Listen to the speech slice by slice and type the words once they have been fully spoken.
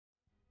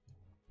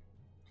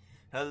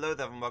Hello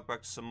there and welcome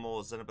back to some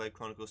more Xenoblade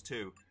Chronicles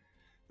 2.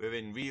 We're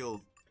in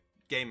real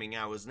gaming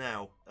hours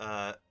now.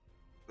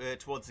 We're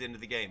towards the end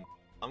of the game.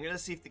 I'm going to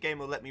see if the game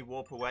will let me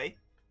warp away.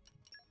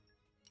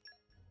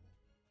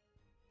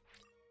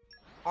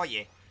 Oh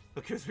yeah,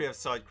 because we have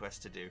side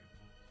quests to do.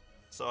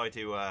 Sorry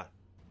to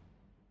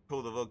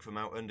pull the rug from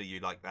out under you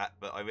like that,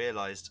 but I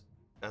realised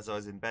as I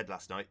was in bed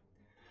last night,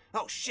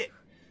 oh shit!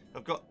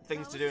 I've got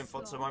things to do in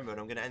Fonts of Mime and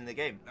I'm going to end the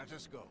game. Let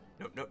us go.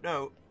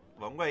 No.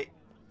 Wrong way.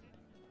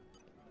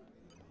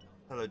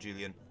 Hello,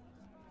 Julian.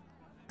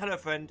 Hello,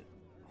 friend.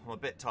 I'm a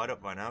bit tied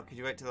up right now. Could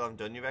you wait till I'm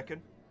done, you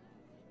reckon?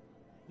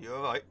 You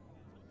alright?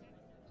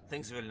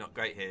 Things are really not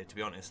great here, to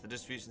be honest. The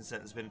distribution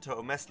centre's been a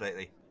total mess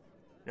lately.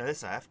 Now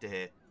this I have to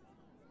hear.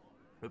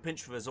 We're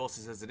pinched for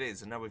resources as it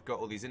is, and now we've got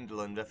all these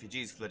indolent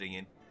refugees flooding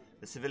in.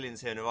 The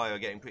civilians here in Ohio are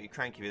getting pretty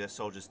cranky with their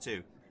soldiers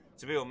too.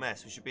 It's a real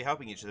mess. We should be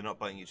helping each other, not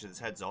biting each other's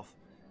heads off.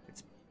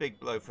 It's a big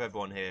blow for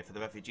everyone here, for the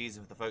refugees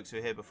and for the folks who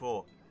were here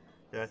before.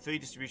 There are 3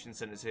 distribution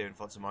centres here in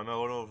Fonts of Mime, and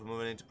all of them are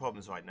running into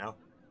problems right now.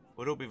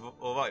 We'd all be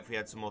alright if we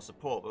had some more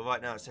support, but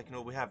right now it's taking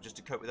all we have just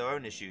to cope with our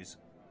own issues.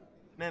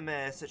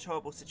 Meh, such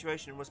horrible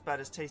situation was bad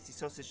as tasty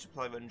sausage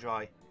supply run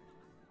dry.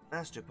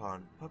 Master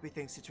Pan, Poppy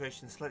thinks the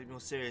situation is slightly more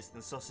serious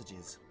than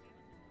sausages.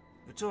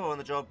 Vitor on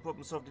the job,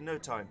 problem solved in no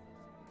time.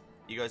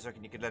 You guys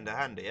reckon you could lend a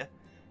hand here?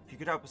 If you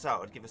could help us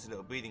out, it'd give us a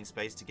little breathing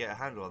space to get a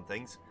handle on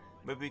things.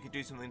 Maybe we could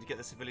do something to get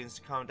the civilians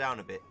to calm down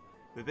a bit.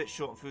 We're a bit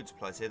short on food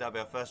supplies here, that'll be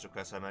our first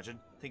request I imagine.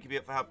 Think you'd be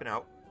up for helping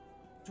out?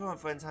 Do our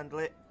friends handle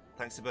it?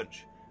 Thanks a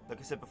bunch. Like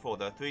I said before,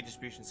 there are 3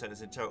 distribution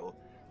centres in total.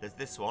 There's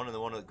this one, and the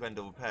one at the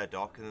Grendel Repair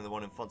Dock, and then the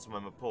one in Fonts of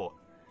Mime Port.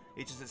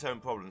 Each has its own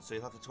problems, so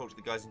you'll have to talk to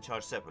the guys in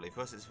charge separately. For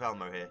us it's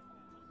Valmo here.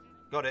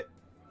 Got it.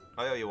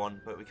 I owe you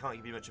one, but we can't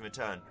give you much in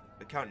return.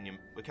 We're counting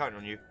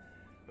on you.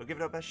 We'll give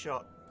it our best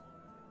shot.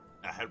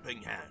 A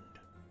helping hand.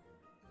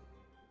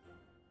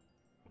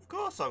 Of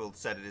course I will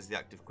set it as the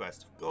active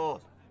quest, of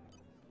course.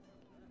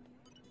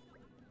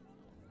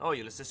 Oh,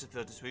 you'll assist with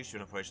the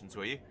distribution operations,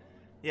 were you?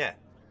 Yeah,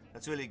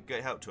 that's really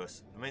great help to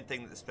us. The main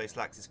thing that this place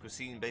lacks is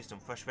cuisine based on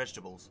fresh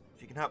vegetables.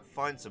 If you can help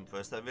find some for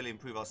us, that'll really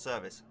improve our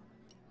service.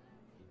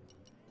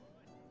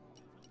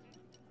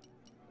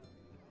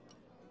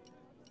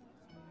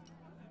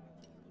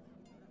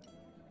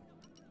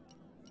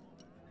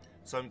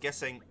 So I'm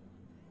guessing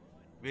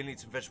we really need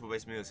some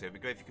vegetable-based meals here. It'd be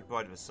great if you could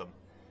provide us some.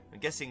 I'm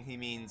guessing he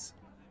means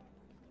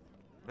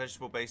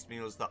vegetable-based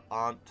meals that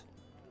aren't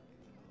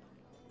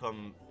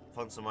from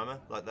Fonts of Mime.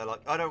 Like, they're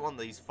like, I don't want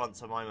these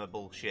Fonts of Mime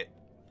bullshit.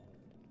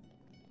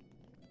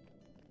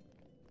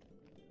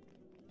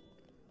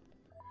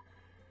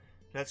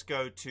 Let's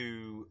go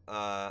to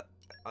our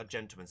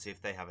gentlemen, see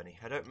if they have any.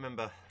 I don't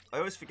remember. I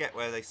always forget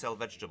where they sell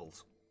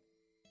vegetables.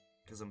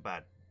 Because I'm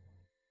bad.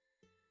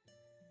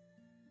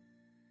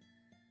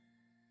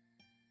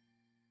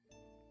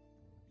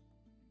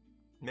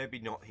 Maybe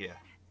not here.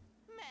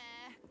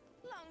 Meh.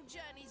 Long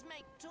journeys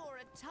make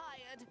Tora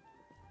tired.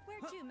 Where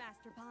to,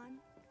 Master Pan?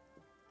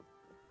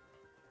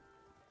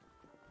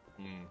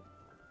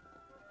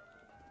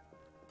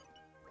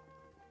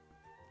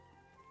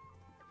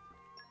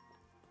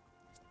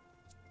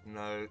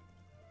 No.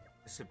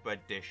 It's a bread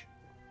dish.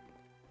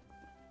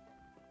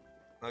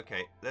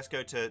 Okay, let's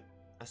go to...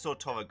 I saw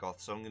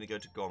Torogoth, so I'm going to go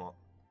to Gormot.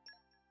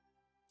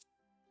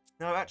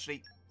 No,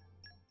 actually,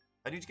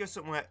 I need to go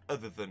somewhere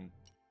other than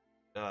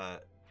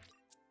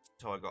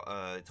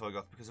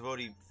Torogoth, because I've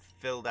already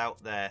filled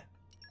out their,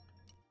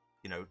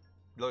 you know,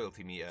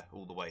 loyalty meter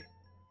all the way.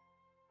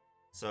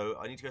 So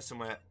I need to go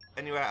somewhere,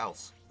 anywhere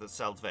else that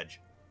sells veg.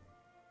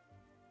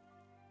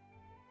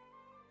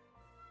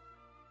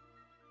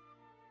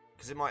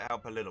 Because it might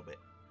help a little bit.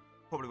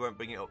 Probably won't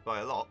bring it up by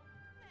a lot.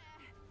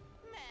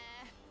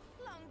 Meh.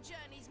 Long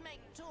journeys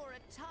make Tora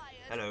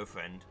tired. Hello,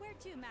 friend. Where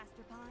to,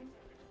 Master Pan?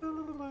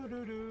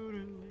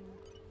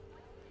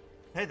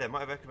 Hey there,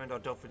 might I recommend our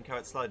dolphin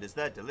carrot sliders?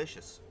 They're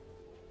delicious.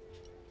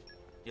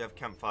 You have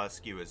campfire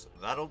skewers.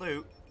 That'll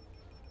do.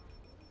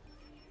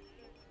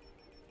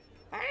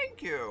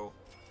 Thank you.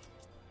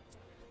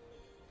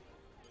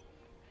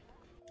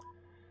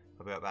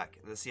 I'll be right back.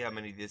 Let's see how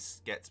many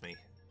this gets me.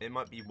 It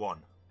might be 1.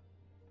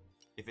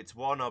 If it's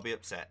 1, I'll be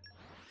upset.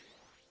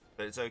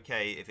 But it's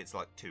okay if it's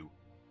like 2.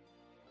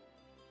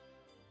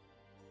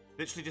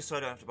 Literally just so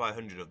I don't have to buy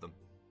 100 of them.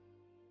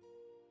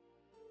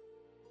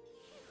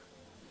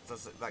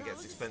 That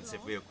gets expensive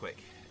real quick.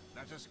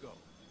 Let us go.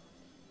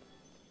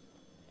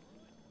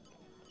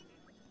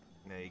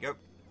 There you go.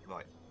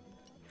 Right.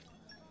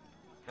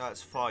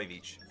 That's 5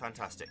 each.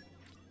 Fantastic.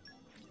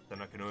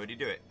 Then I can already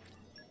do it.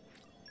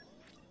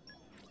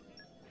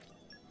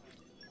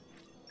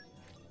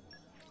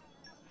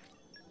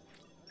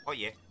 Oh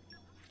yeah.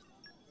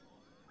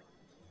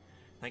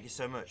 Thank you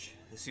so much.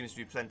 There seems to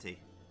be plenty.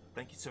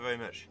 Thank you so very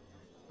much.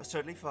 That's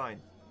totally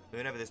fine. We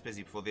were never this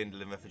busy before the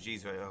indolent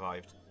refugees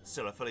arrived.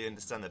 Still, I fully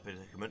understand their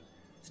predicament.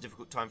 It's a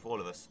difficult time for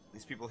all of us.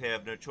 These people here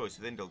have no choice.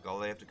 With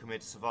Indolgol, they have to come here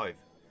to survive.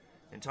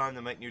 In time,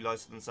 they'll make new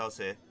lives for themselves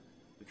here.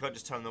 We can't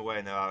just turn them away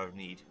in their hour of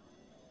need.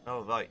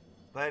 Oh, right.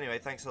 But anyway,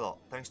 thanks a lot.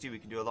 Thanks to you, we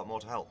can do a lot more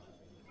to help.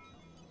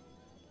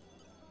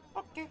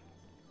 Okay.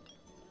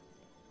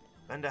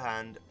 Lend a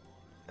hand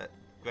at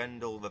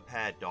Grendel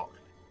Repair Dock.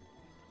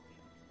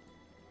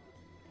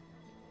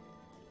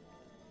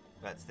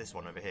 That's this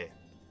one over here.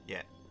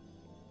 Yeah.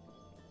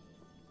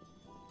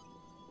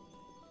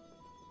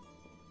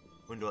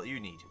 Wonder what you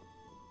need.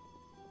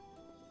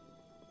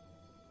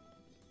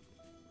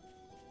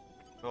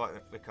 Alright,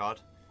 Ricard.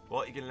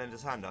 What, you gonna lend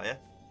us a hand, are you?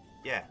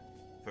 Yeah.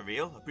 For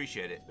real?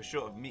 Appreciate it. We're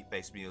short of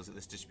meat-based meals at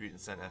this distribution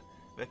centre.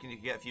 Reckon you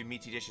can get a few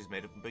meaty dishes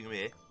made up and bring them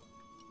here?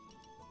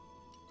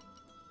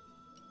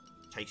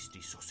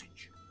 Tasty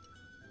sausage.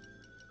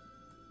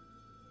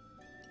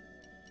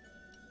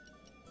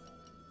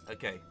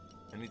 Okay.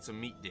 I need some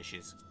meat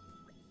dishes.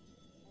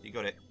 You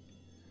got it.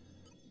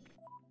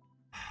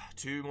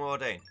 2 more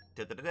ordained.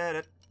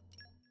 Let's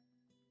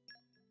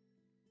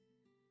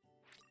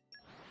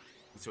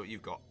see what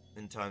you've got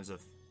in terms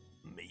of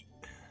meat.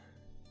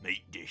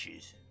 Meat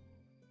dishes.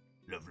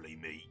 Lovely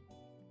meat.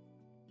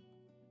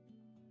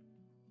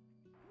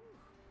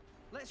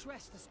 Let's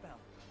rest a spell.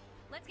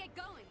 Let's get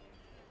going.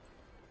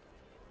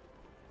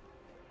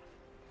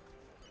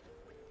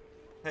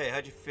 Hey,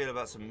 how'd you feel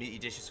about some meaty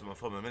dishes from a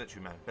former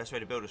military man? Best way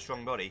to build a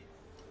strong body.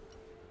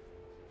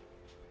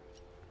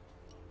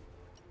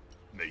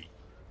 Meat.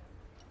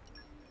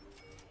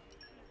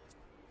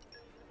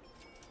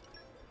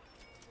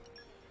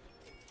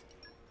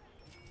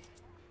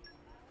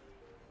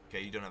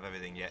 Okay, you don't have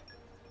everything yet.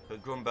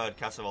 But Grumbird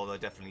casserole I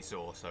definitely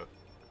saw, so...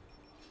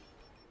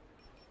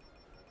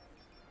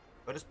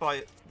 I'll just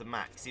buy the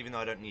max, even though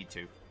I don't need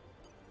to.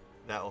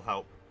 That'll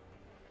help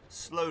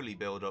slowly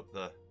build up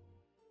the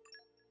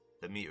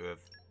meter of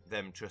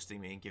them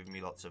trusting me and giving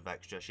me lots of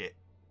extra shit.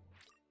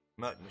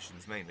 Merc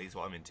missions mainly is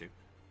what I'm into.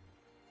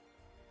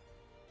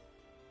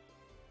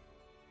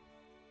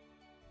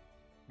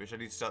 Which I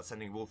need to start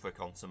sending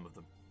Wolfric on some of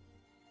them.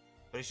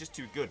 But it's just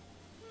too good.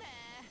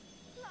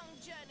 Meh. Long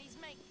journeys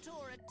make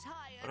Tora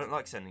tired. I don't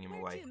like sending him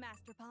Where away. to,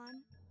 Master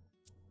Pawn?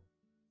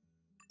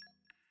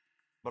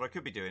 What I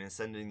could be doing is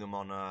sending them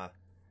on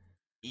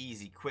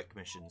easy, quick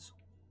missions.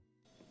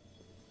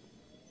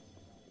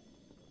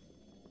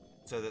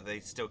 So that they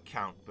still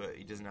count, but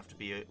he doesn't have to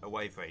be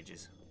away for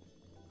ages.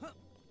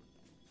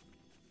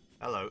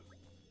 Hello.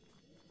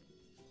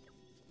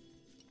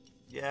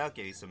 Yeah, I'll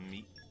give you some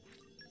meat.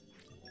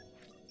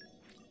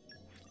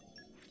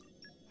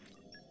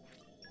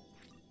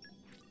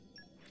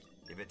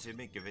 Give it to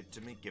me, give it to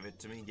me, give it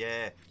to me,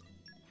 yeah.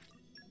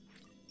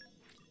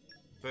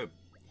 Boom.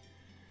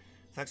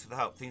 Thanks for the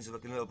help. Things are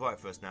looking a little bright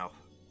for us now.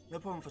 No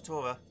problem for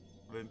Tora.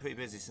 We've been pretty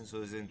busy since all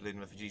those Indolin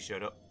refugees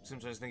showed up.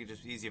 Sometimes I think it'd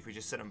just be easier if we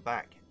just sent them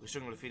back. We're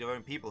struggling to feed our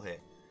own people here.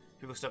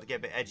 People start to get a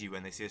bit edgy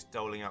when they see us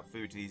doling out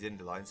food to these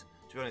Indolines.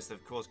 To be honest,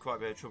 they've caused quite a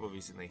bit of trouble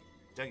recently.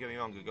 Don't get me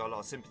wrong, we've got a lot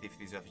of sympathy for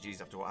these refugees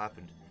after what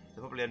happened.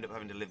 They'll probably end up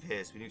having to live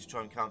here, so we need to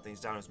try and calm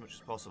things down as much as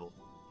possible.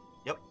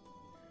 Yep.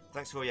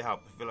 Thanks for all your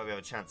help. I feel like we have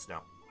a chance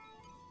now.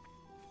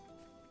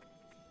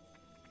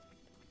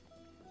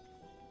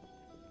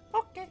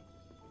 Okay.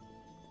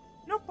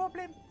 No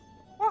problem.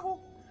 Wahoo.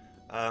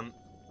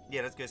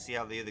 Yeah, let's go see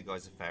how the other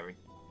guys are faring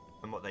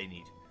and what they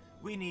need.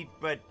 We need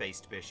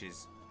bread-based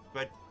dishes.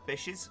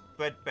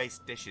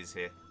 Bread-based dishes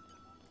here.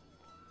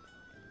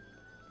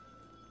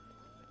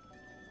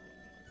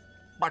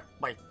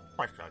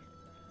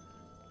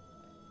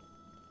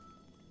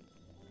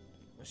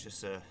 Let's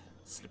just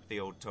slip the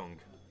old tongue.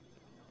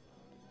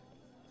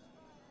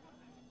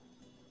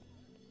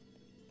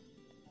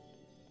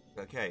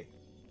 Okay.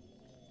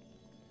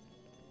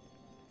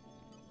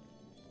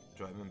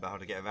 Do I remember how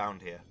to get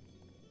around here?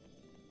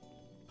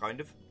 Kind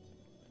of.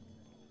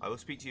 I will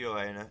speak to your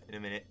owner in a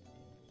minute.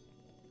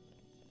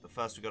 But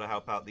first we've got to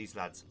help out these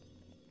lads.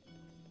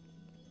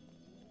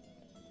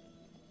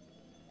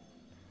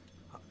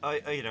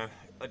 You know,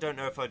 I don't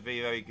know if I'd be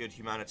a very good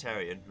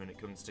humanitarian when it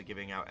comes to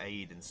giving out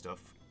aid and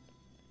stuff.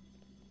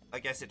 I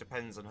guess it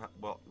depends on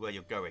where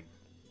you're going.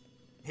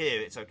 Here,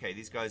 it's okay.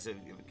 These guys have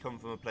come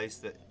from a place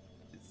that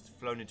is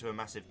flown into a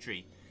massive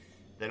tree.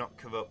 They're not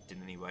corrupt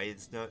in any way.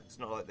 It's not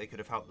like they could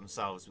have helped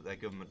themselves, but their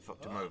government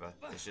fucked them over.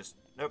 It's just,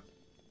 nope.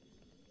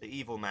 The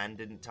evil man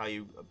didn't tell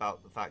you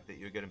about the fact that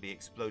you're going to be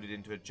exploded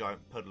into a giant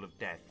puddle of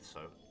death,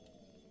 so...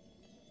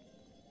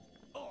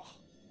 Oh.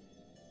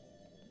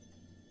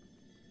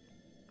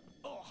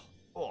 Oh.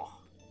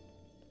 Oh.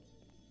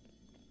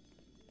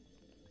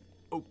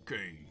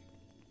 Okay.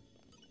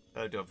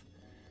 Hello, Dove.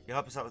 You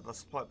help us out with the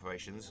supply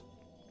operations?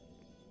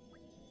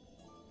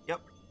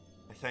 Yep.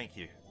 Thank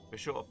you. We're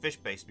short of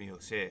fish-based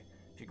meals here.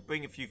 If you could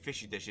bring a few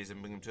fishy dishes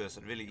and bring them to us,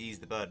 it'd really ease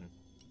the burden.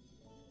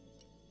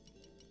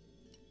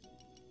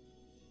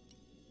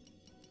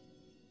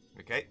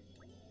 Okay.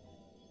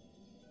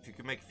 If you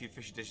could make a few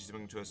fishy dishes and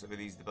bring them to us, it'd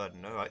really ease the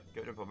burden. Alright,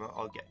 no problem.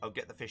 I'll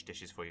get the fish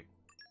dishes for you.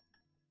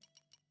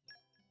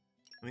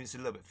 I mean, it's a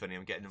little bit funny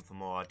I'm getting them from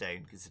more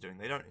Ardain, considering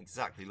they don't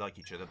exactly like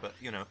each other, but,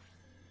 you know.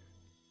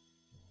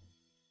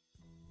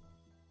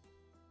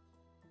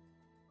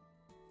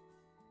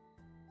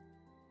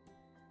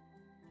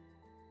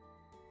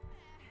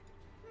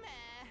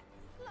 Meh.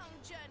 Long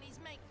journeys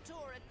make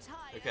Tora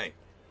tired. Okay.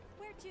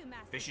 Where to,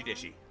 Master Fishy Pawn?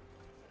 dishy.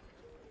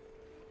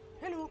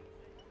 Hello.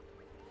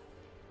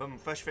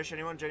 Fresh fish,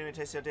 anyone? Genuinely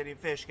tasty Sardinian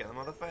fish. Get them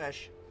on the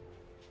fish.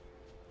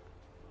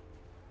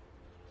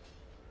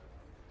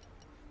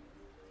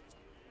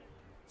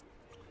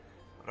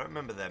 I don't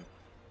remember them.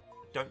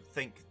 Don't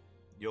think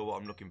you're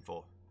what I'm looking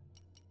for.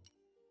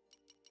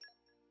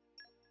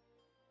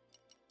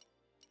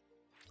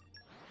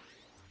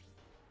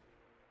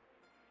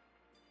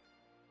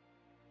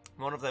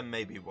 One of them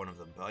may be one of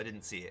them, but I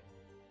didn't see it.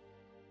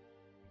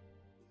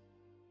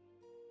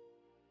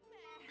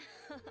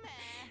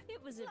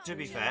 It was a To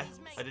be fair,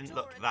 I didn't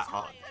look that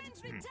hard.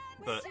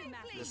 But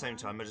at the same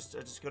time, I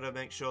just gotta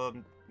make sure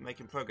I'm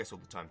making progress all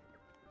the time.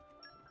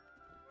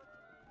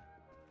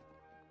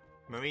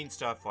 Marine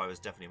Starfire was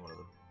definitely one of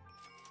them.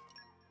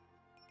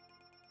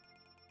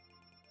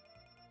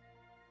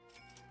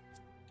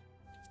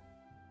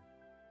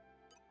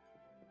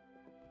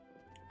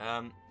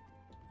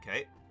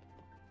 Okay.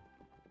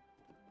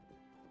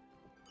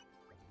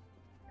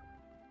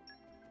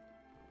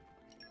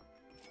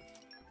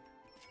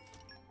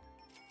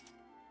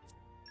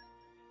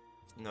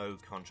 No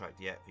contract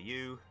yet for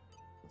you.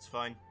 That's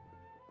fine.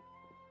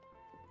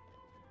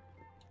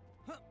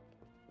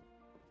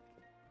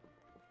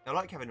 I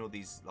like having all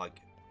these,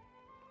 like,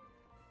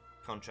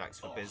 contracts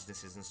for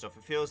businesses and stuff.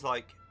 It feels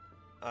like,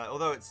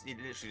 although it's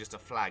literally just a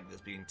flag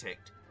that's being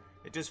ticked,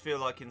 it does feel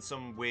like in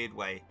some weird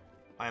way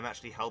I am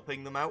actually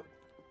helping them out.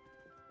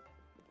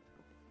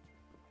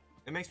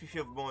 It makes me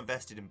feel more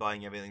invested in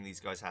buying everything these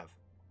guys have.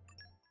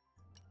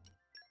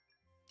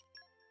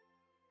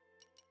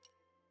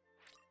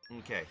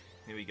 Okay,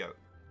 here we go.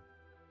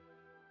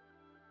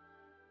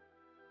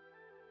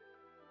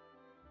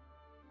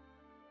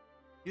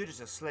 You're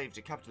just a slave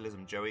to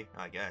capitalism, Joey,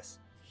 I guess.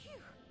 Phew.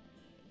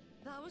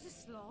 That was a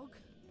slog.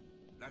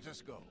 Let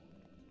us go.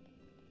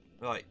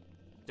 Right,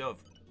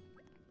 Dove.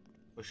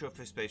 We're sure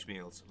fish-based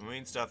meals.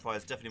 Marine Starfire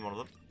is definitely one of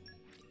them.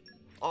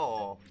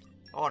 Oh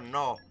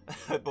no.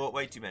 I bought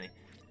way too many.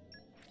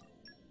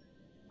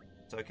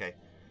 It's okay.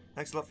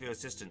 Thanks a lot for your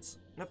assistance.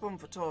 No problem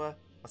for Tora.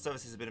 Our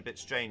services have been a bit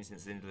strange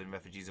since the Indolin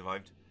refugees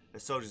arrived. The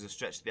soldiers have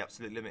stretched to the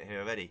absolute limit here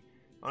already.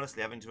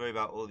 Honestly, having to worry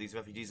about all these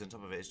refugees on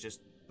top of it is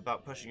just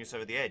about pushing us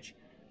over the edge.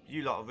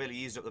 You lot have really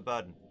eased up the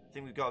burden. I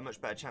think we've got a much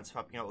better chance of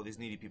helping out all these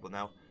needy people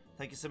now.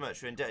 Thank you so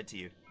much. We're indebted to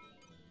you.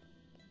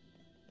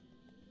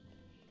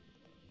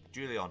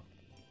 Julian.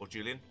 Or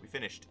Julian, we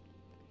finished.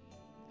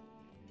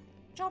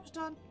 Job's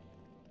done.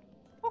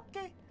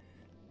 Okay.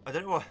 I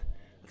don't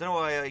know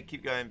why I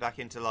keep going back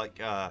into like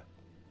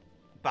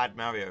bad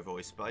Mario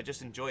voice, but I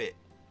just enjoy it.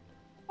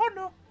 Oh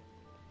no.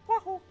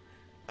 Wahoo.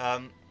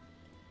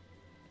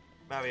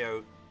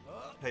 Mario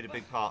played a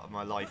big part of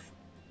my life,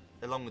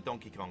 along with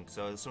Donkey Kong.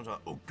 So sometimes,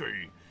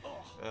 okay,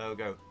 I'll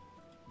go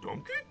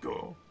Donkey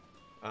Kong.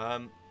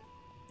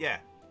 Yeah,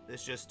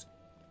 there's just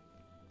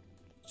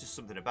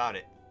something about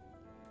it.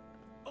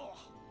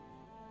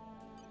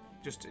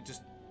 It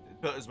just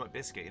butters my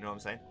biscuit. You know what I'm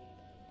saying?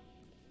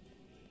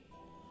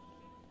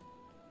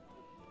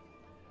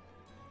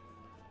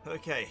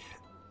 Okay,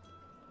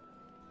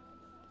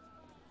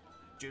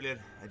 Julian,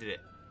 I did it.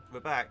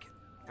 We're back.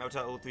 Out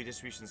all 3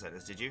 distribution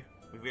centers, did you?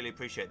 We really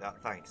appreciate that,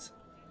 thanks.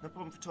 No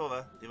problem for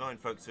Tora. Divine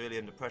folks are really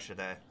under pressure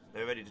there.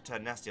 They're ready to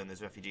turn nasty on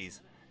those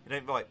refugees. It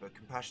ain't right, but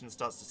compassion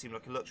starts to seem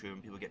like a luxury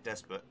when people get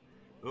desperate.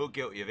 We're all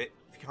guilty of it.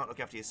 If you can't look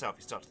after yourself,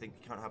 you start to think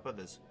you can't help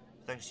others.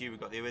 Thanks to you, we've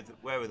got the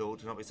wherewithal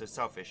to not be so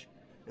selfish.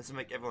 This will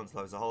make everyone's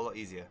lives a whole lot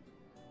easier.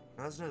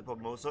 And that's another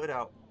problem all sorted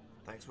out.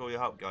 Thanks for all your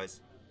help,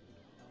 guys.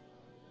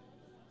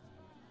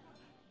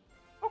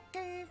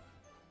 Okay.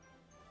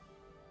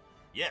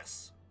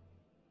 Yes.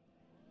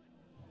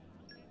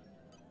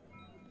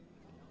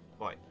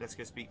 Right, let's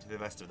go speak to the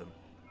rest of them.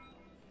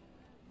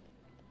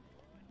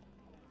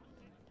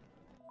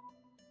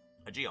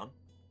 Aegeon,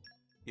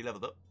 you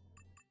leveled up.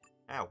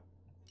 Ow.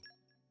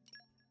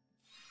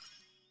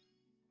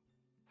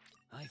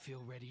 I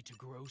feel ready to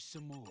grow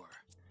some more.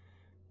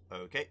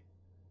 Okay.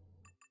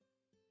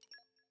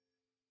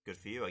 Good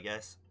for you, I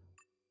guess.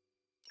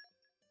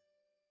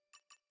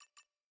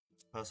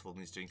 Percival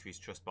needs to increase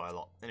trust by a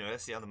lot. Anyway,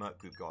 let's see how the Merc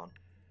group got on.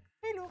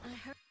 Hello.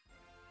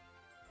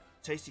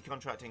 Tasty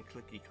contract and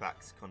Clicky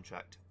Clacks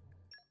contract.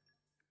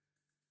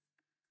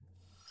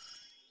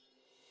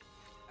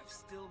 I've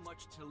still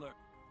much to learn.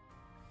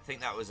 I think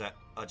that was at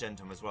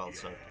Argentum as well,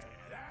 so.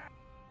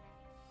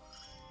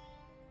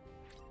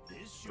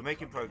 We're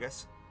making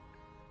progress.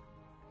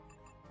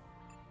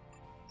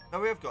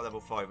 Oh, we have got level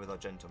 5 with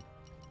Argentum.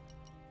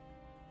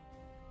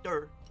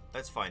 Durr.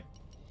 That's fine.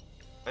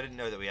 I didn't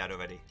know that we had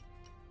already.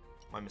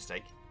 My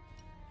mistake.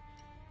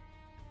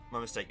 My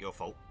mistake, your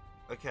fault.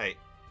 Okay.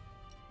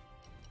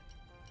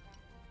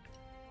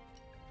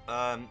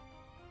 I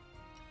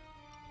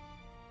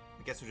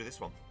guess we'll do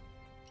this one.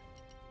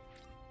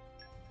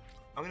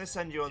 I'm going to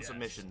send you on some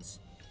missions.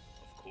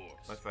 Of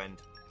course. My friend.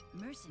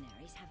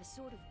 Mercenaries have a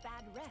sort of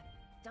bad rep,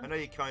 I don't know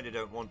they? you kind of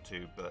don't want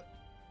to, but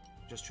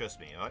just trust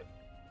me, alright?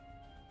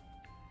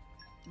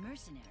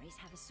 Mercenaries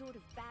have a sort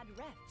of bad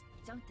rep,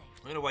 don't they?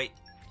 I'm going to wait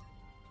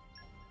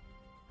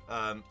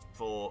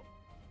for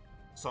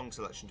song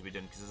selection to be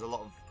done, because there's a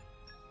lot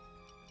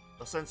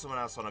I'll send someone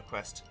else on a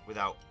quest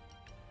without...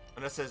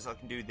 Unless it says I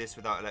can do this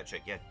without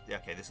electric. Yeah,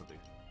 okay, this'll do.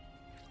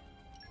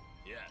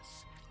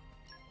 Yes.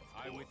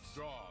 I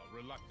withdraw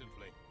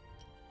reluctantly.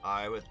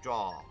 I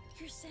withdraw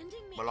You're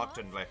sending me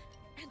reluctantly. off?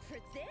 And for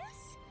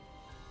this?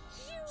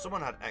 You...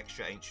 Someone had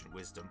extra ancient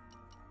wisdom.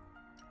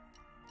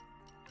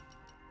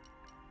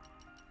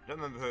 I don't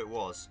remember who it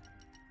was.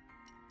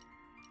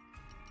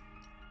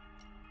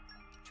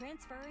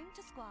 Transferring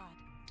to squad.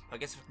 I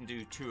guess if I can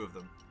do 2 of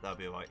them, that'll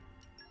be alright.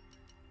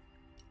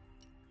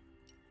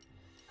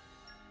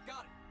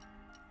 Got it.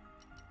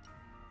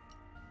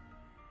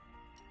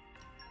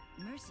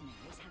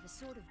 Mercenaries have a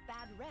sort of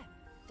bad rep,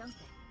 don't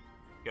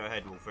they? Go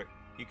ahead, Wolfric.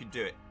 You can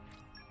do it.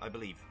 I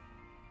believe.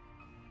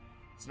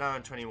 It's now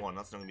on 21.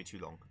 That's not going to be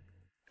too long.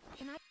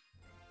 Can I...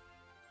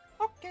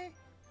 Okay.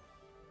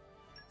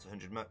 It's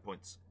 100 merc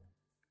points.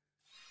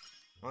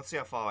 Let's see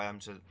how far I am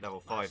to level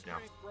 5 now.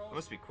 I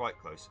must be quite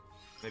close.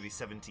 Maybe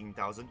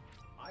 17,000.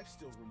 I've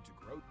still room to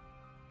grow.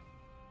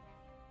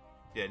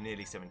 Yeah,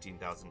 nearly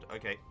 17,000.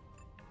 Okay.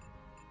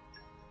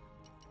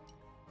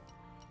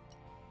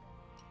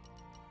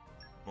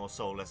 More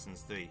Soul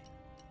Lessons 3.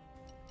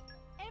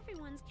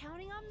 Everyone's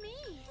counting on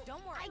me.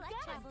 Don't worry, I like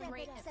gotta traveling step it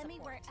with up. Send me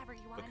support. wherever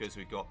you want. Because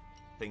we've got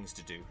things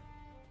to do.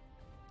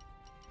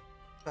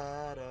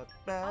 I'll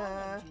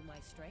lend you my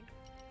strength.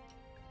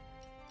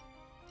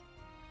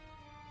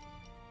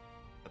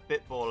 A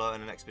bit baller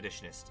and an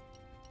expeditionist.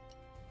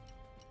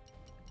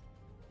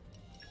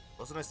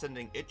 Wasn't I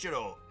sending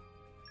Ichiro?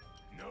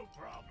 No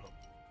problem.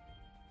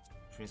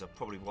 Which means I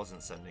probably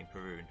wasn't sending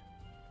Perun.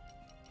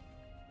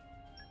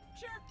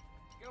 Sure.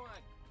 Go on.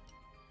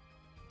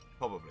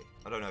 Probably.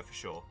 I don't know for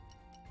sure.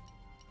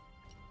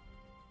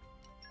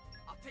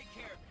 I'll take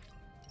care of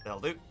it. That'll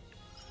do.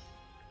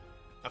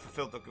 I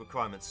fulfilled the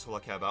requirements, that's all I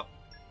care about.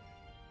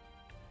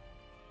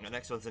 The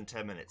next one's in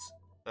 10 minutes.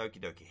 Okie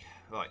dokie.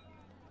 Right.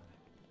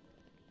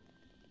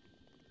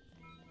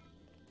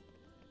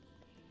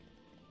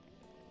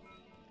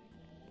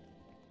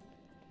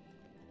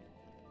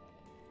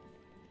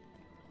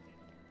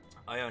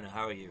 Iona,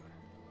 how are you?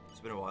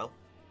 It's been a while.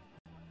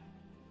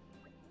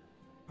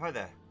 Hi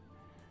there.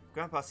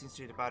 Grandpa seems to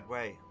be in a bad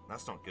way.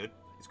 That's not good.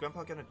 Is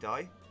Grandpa gonna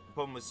die? The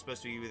problem was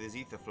supposed to be with his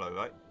ether flow,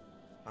 right?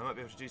 I might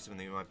be able to do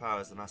something with my power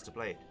as the Master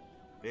Blade.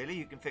 Really?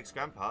 You can fix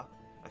Grandpa?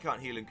 I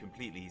can't heal him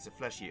completely. He's a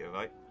flesh eater,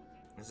 right?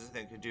 There's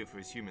nothing I can do for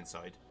his human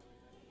side.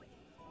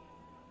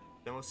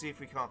 Then we'll see if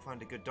we can't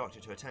find a good doctor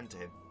to attend to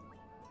him.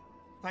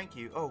 Thank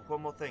you. Oh,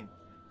 one more thing.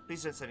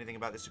 Please don't say anything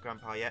about this to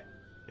Grandpa yet.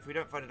 If we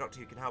don't find a doctor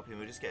who can help him,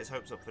 we'll just get his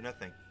hopes up for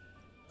nothing.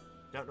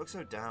 Don't look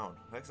so down.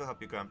 Rex will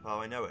help you, Grandpa.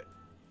 I know it.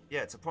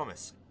 Yeah, it's a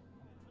promise.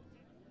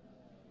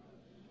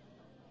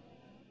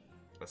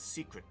 A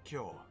secret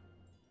cure.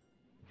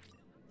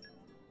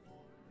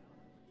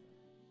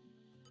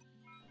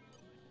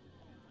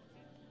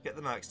 Get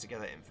the mercs to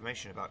gather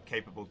information about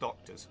capable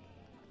doctors.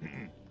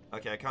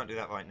 Okay, I can't do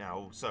that right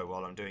now, so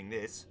while I'm doing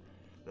this,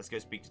 let's go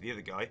speak to the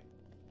other guy.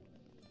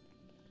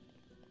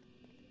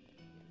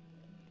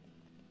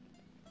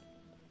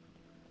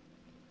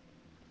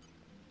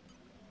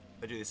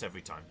 I do this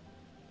every time.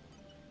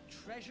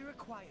 Treasure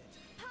acquired.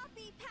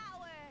 Poppy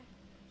power.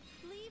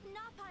 Leave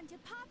Napon to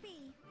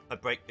Poppy. I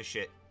break the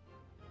shit.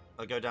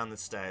 I go down the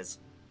stairs.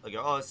 I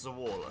go, oh, this is a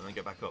wall, and then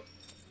go back up.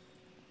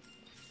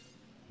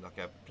 Like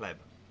a pleb.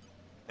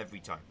 Every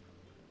time.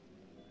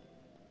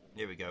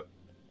 Here we go.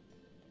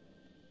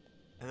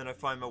 And then I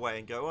find my way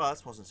and go, oh,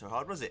 this wasn't so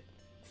hard, was it?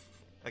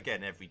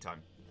 Again, every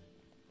time.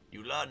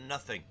 You learn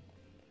nothing.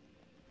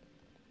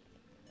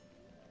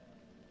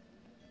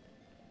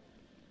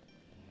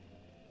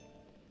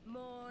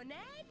 Morning.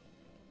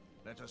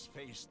 Let us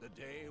face the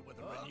day with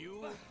a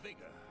renewed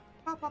vigor.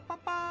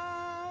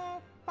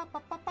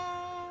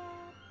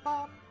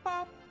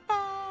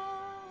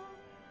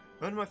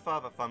 When my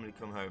father finally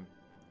come home,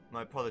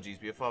 my apologies,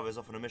 but your father is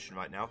off on a mission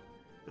right now.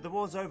 But the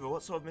war's over,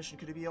 what sort of mission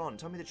could he be on?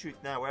 Tell me the truth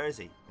now, where is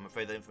he? I'm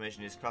afraid that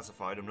information is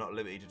classified, I'm not at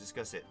liberty to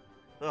discuss it.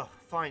 Ugh,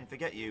 fine,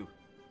 forget you.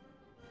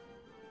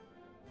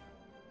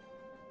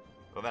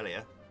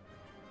 Corvelia?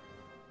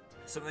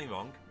 Something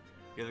wrong?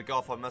 You're the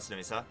Garthon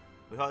mercenaries, huh?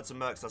 We hired some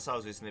mercs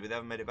ourselves recently, but they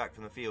haven't made it back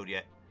from the field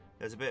yet.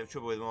 There's a bit of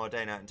trouble with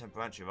Mordane out in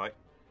Temperantia, right?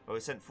 Well, we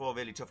sent 4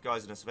 really tough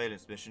guys on a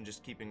surveillance mission,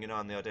 just keeping an eye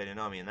on the Ardanian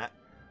army and that.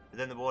 But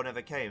then the war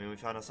never came, and we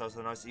found ourselves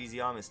with a nice easy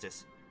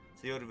armistice.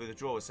 So the order of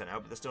withdrawal was sent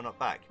out, but they're still not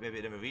back. Maybe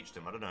it never reached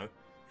them, I don't know. If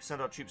we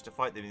send our troops to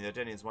fight them, the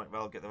Ardanians might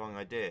well get the wrong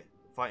idea.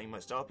 Fighting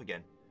might start up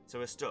again. So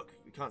we're stuck.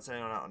 We can't send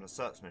anyone out on a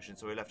search mission,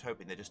 so we're left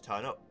hoping they just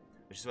turn up.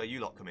 Which is where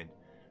you lot come in.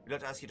 We'd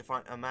like to ask you to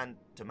find a man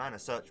to man a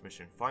search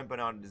mission. Find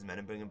Bernard and his men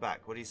and bring them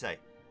back. What do you say?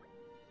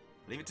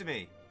 Leave it to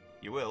me.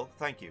 You will?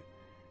 Thank you.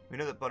 We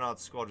know that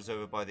Bernard's squad was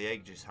over by the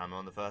Aegis Hammer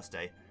on the first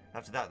day.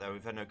 After that, though,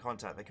 we've had no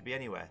contact. They could be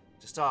anywhere.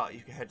 To start, you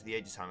can head to the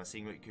Aegis Hammer,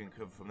 seeing what you can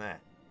cover from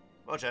there.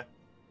 Roger.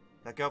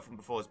 That girl from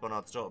before is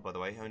Bernard's daughter, by the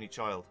way, only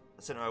child.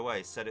 I sent her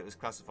away, said it was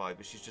classified,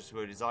 but she's just as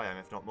worried as I am,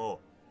 if not more.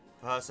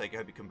 For her sake, I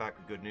hope you come back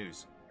with good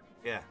news.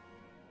 Yeah.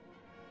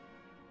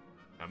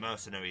 A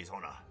mercenary's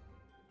honor.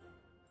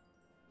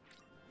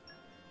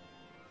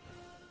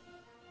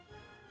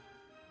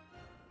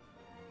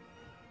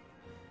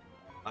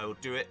 I will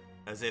do it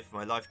as if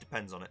my life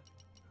depends on it.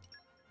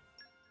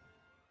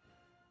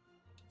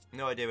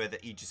 No idea where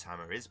the Aegis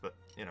Hammer is, but,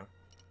 you know.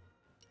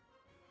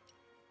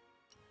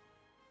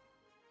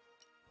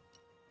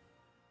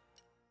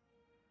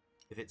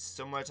 If it's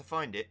somewhere to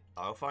find it,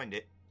 I'll find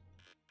it.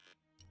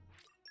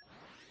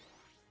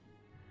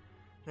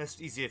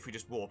 It's easier if we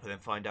just warp and then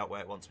find out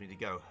where it wants me to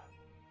go.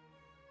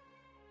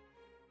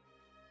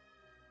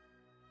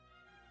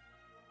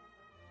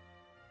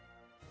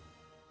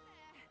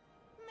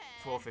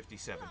 Meh.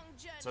 457. Long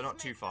So not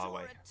journeys too make far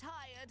away. Tora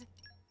tired.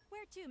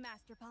 Where to,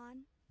 Master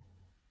Pawn?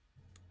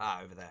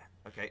 Ah, over there.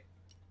 Okay.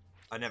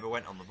 I never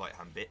went on the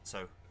right-hand bit,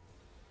 so...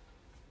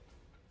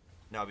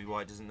 That'll be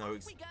why it doesn't know...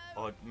 We go.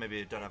 Or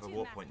maybe I don't have a To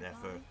warp point there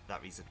Master for Pawn.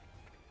 that reason.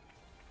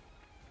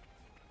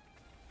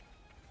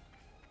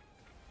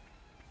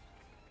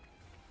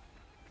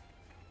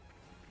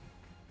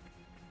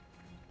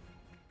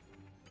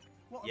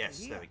 What have Yes,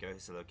 we there here? we go.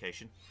 It's the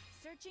location.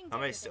 Searching I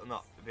may databases. still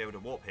not be able to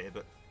warp here,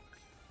 but...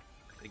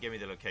 They gave me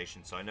the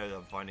location, so I know that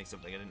I'm finding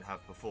something I didn't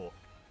have before.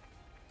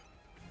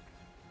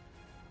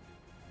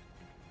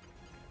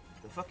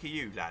 The fuck are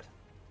you, lad?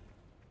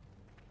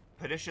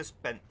 Pernicious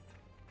Benth.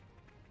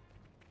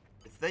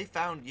 If they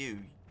found you,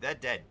 they're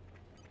dead.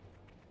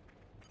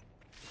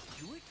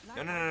 Do it like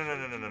No, no, I no, no, told no,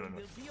 no, you no, no, and no.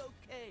 We'll be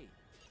okay.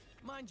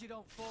 Mind you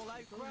don't fall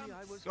out, If only I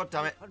Gramps. was God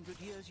damn it. 100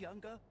 years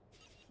younger.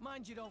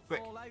 Mind you don't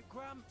Quick. fall out,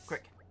 Gramps.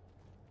 Quick.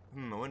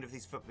 I wonder if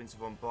these footprints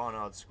are on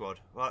Barnard's squad.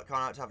 Well, I can't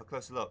out to have a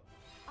closer look.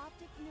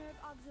 Optic nerve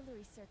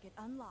auxiliary circuit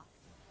unlocked.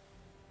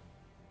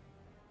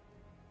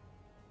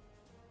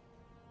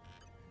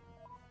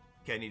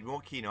 Okay, I need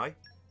more Kenai.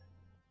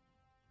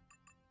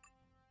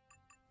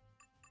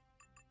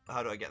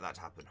 How do I get that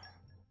to happen?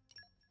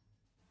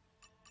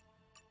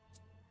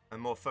 And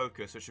more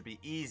focus, which would be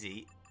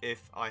easy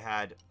if I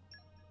had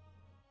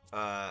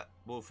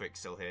Wulfric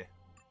still here.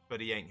 But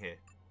he ain't here.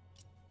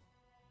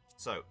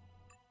 So,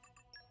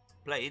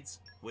 blades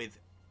with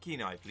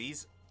Kenai,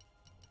 please.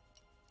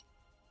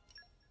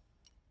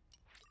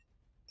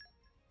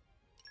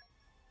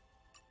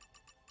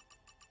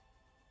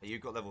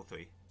 You've got level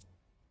 3.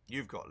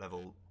 You've got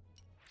level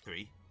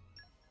 3.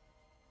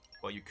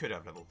 Well, you could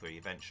have level 3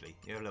 eventually.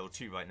 You have level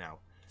 2 right now.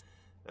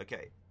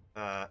 Okay.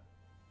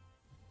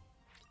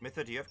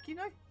 Mitha, do you have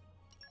Kenai?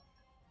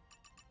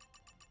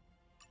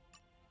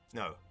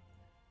 No.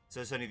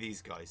 So it's only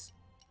these guys.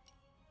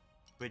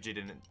 Bridget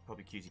and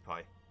probably Cutie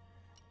Pie.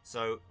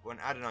 So when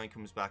Adenine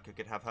comes back, I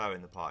could have her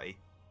in the party.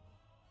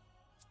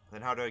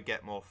 Then how do I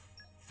get more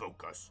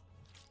focus?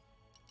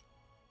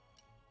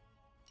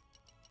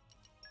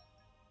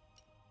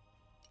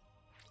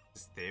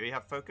 Does Theory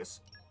have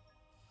focus?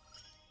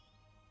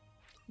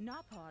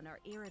 Napon are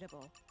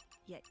irritable,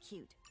 yet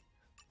cute.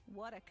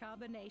 What a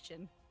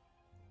combination.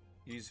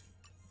 Use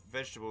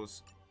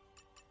vegetables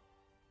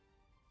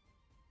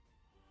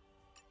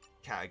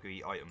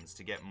category items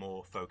to get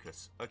more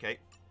focus. Okay.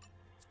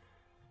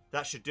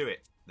 That should do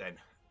it then.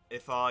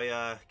 If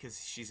I,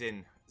 because she's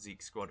in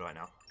Zeke's squad right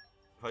now.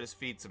 If I just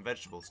feed some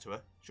vegetables to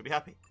her, she'll be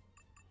happy.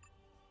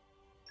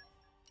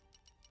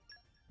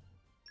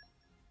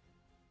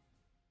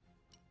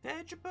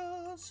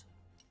 Vegetables!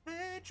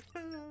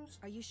 Vegetables!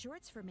 Are you sure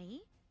it's for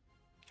me?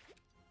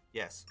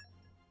 Yes.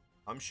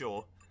 I'm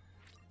sure.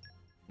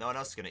 No one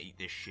else is going to eat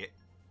this shit.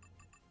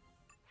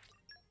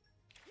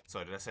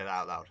 Sorry, did I say that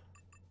out loud?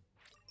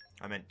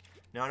 I meant,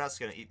 no one else is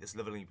going to eat this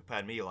lovingly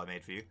prepared meal I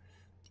made for you.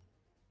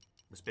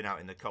 It's been out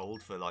in the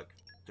cold for like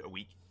a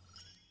week.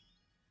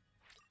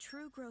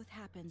 True growth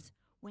happens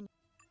when...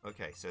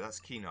 Okay, so that's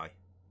Kenai.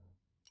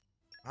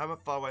 How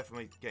far away from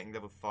me getting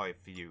level 5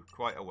 for you?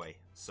 Quite away.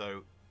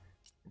 So,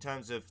 in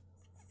terms of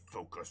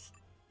focus.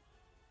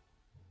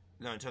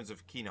 No, in terms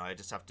of Kenai, I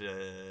just have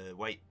to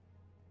wait.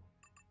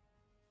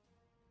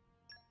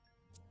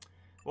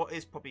 What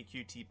is Poppy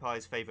Cutie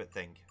Pie's favourite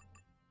thing?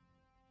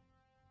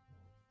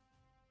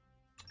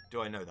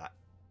 Do I know that?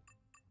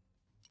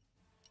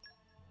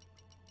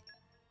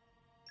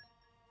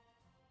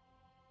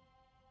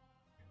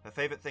 Her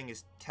favourite thing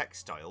is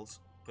textiles,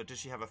 but does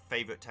she have a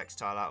favourite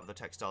textile out of the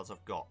textiles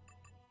I've got?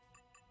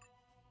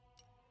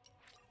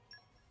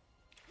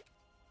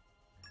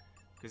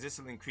 Because this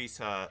will increase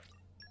her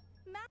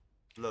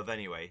love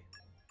anyway,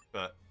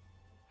 but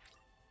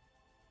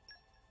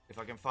if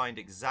I can find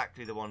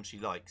exactly the one she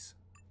likes,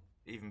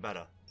 even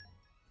better.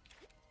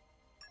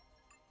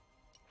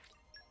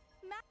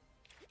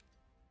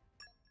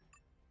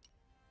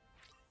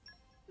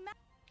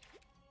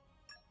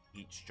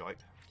 Eat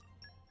stripe.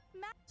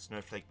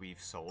 Snowflake weave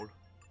sole.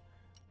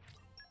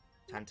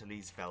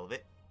 Tantalese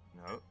velvet.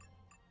 No.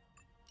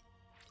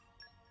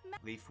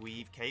 Leaf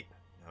weave cape.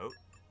 No.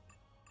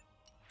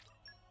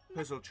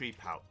 Puzzle tree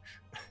pouch.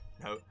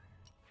 No.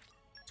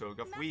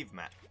 Torgoth weave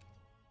mat.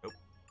 Nope.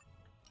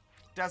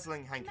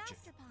 Dazzling handkerchief.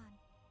 Master Pawn.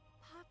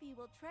 Poppy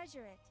will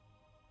treasure it.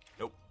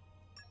 Nope.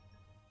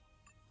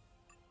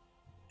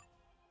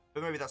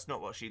 But maybe that's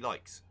not what she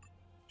likes.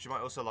 She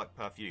might also like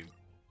perfume.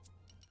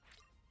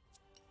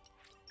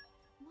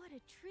 What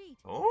a treat.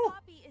 Oh!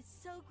 Poppy is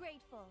so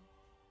grateful.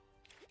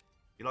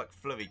 You like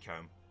flurry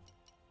comb?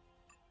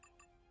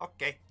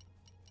 Okay.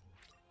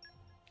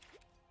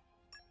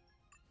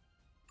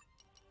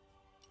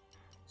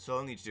 So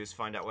all I need to do is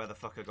find out where the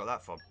fuck I got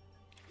that from.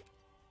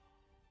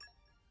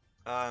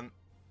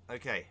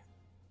 Okay.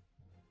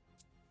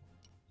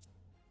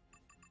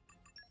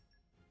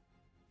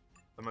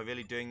 Am I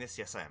really doing this?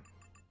 Yes, I am.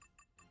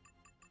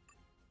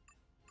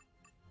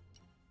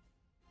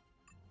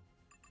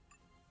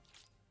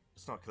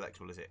 It's not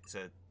collectible, is it? It's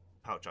a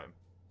pouch item.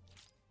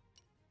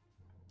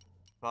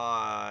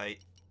 By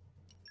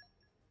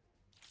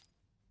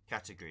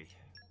category.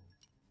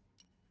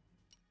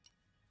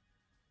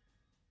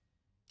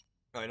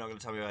 Oh, you're not going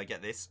to tell me where I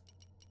get this?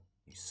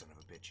 You son of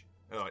a bitch.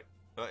 Alright.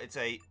 It's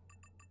a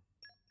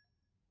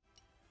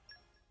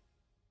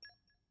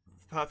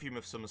perfume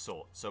of some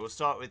sort. So we'll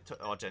start with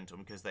Argentum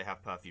because they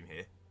have perfume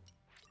here.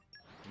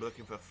 We're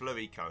looking for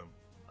Flurry Comb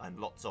and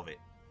lots of it.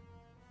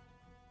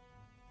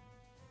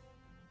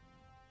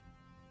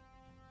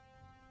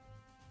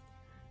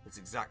 It's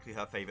exactly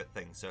her favourite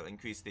thing, so it'll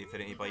increase the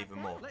affinity by even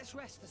more. Let's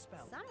rest the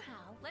spell.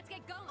 Somehow, let's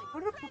get going.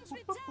 Friends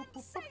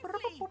return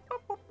safely.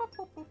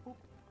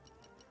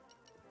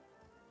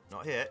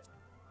 Not here.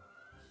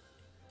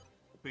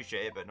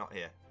 Appreciate it, but not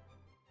here.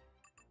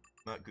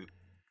 Merc group.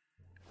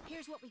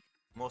 Here's what we.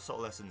 More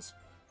subtle lessons.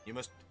 You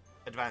must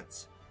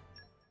advance.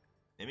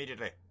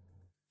 Immediately.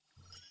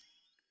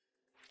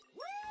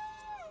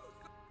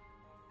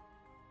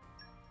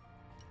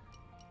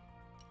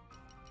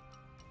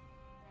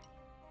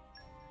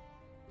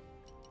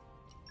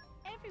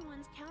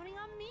 Everyone's counting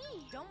on me.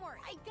 Don't worry.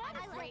 I got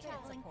it. I like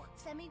traveling.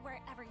 Send me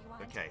wherever you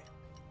want. Okay.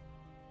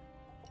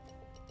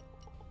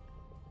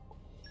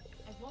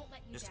 I won't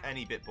let you Just down.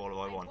 any bit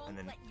baller I want, and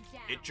then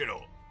itch it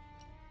all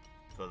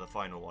for the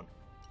final one.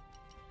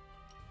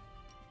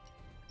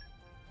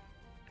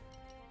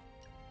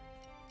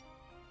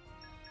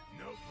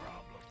 No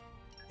problem.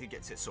 He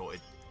gets it sorted.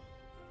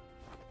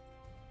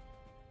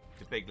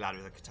 The big lad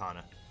with a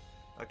katana.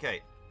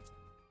 Okay.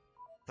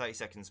 30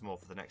 seconds more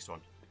for the next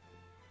one.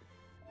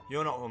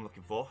 You're not what I'm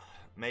looking for.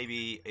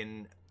 Maybe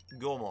in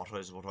Gormott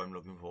is what I'm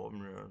looking for.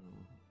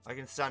 I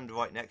can stand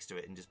right next to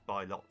it and just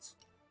buy lots.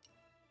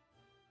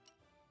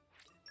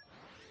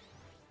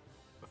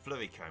 A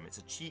Flurry Comb. It's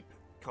a cheap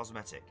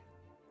cosmetic.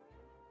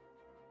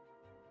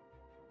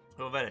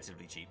 Well,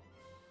 relatively cheap.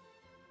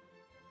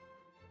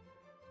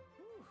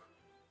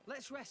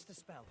 Let's rest the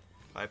spell.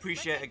 I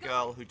appreciate a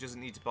girl who doesn't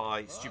need to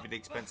buy stupidly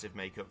expensive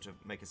makeup to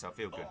make herself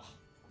feel good.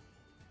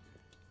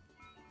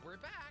 We're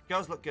back.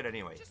 Girls look good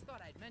anyway. Just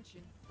thought I'd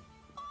mention.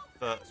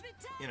 But,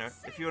 you know,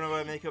 if you want to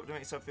wear makeup to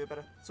make yourself feel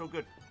better, it's all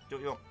good. Do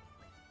what you want.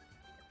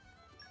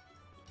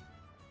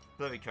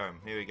 Flurry Comb,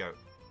 here we go.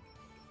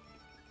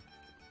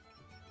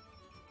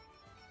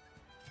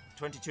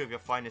 22 of your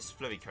finest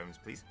Flurry Combs,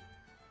 please.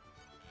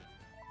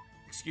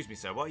 Excuse me,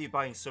 sir, why are you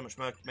buying so much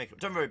makeup?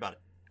 Don't worry about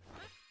it.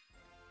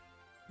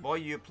 Why are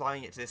you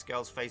applying it to this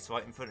girl's face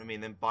right in front of me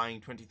and then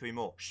buying 23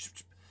 more?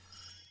 Shut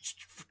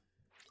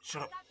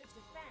up.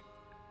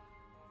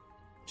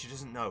 She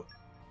doesn't know.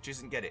 She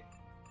doesn't get it.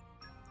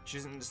 She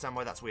doesn't understand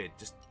why that's weird.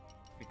 Just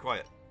be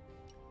quiet.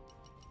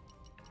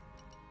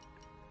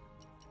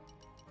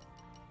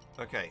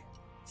 Okay.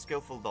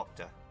 Skillful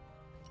Doctor.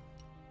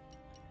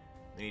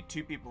 We need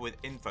 2 people with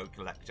Info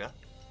Collector.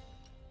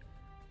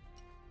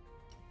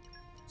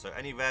 So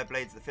any rare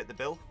blades that fit the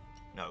bill?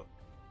 No.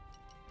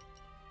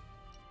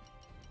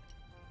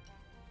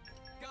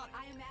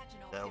 I imagine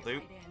I'll That'll fit do.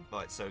 right in.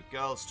 Right, so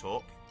girls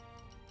talk.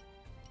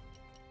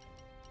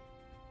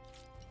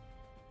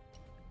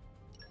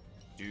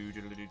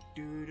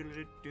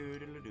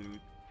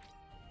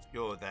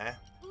 You're there.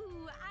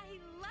 Ooh, I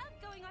love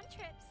going on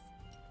trips.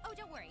 Oh,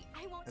 don't worry,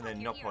 I won't. And talk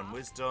then your Nop ear on off.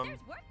 Wisdom.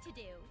 There's work to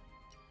do.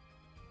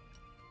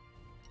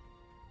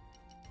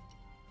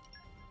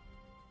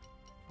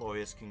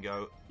 Boreas can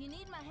go. You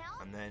need my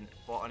help? And then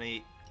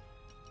Botany.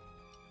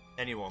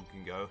 Anyone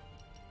can go.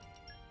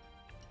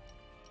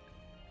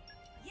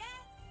 Yes,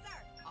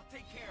 sir. I'll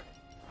take care of it.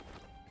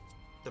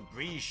 The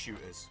Breeze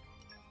Shooters.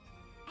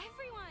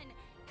 Everyone,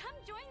 come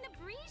join the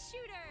Breeze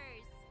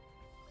Shooters.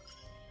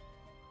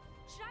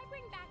 Should I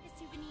bring back a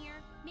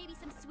souvenir? Maybe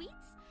some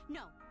sweets?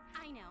 No,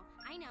 I know.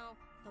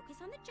 Focus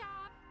on the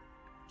job.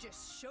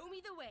 Just show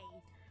me the way.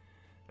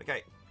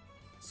 Okay,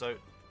 so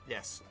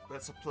yes,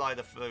 let's apply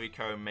the Flurry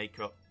Comb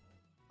makeup.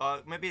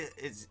 Maybe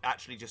it's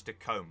actually just a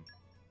comb.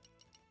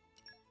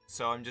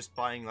 So I'm just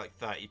buying like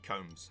 30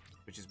 combs,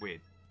 which is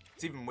weird.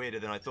 It's even weirder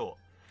than I thought.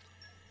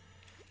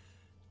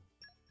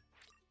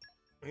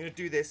 I'm going to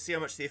do this, see how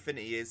much the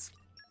affinity is,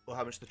 or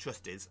how much the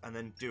trust is, and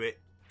then do it,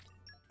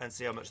 and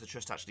see how much the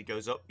trust actually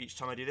goes up each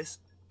time I do this.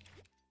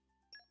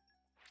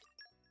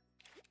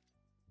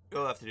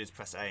 All I have to do is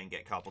press A and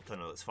get carpal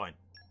tunnel, it's fine.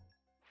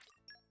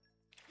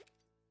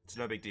 It's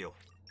no big deal.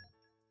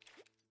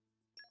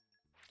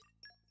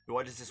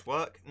 Why does this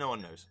work? No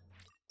one knows.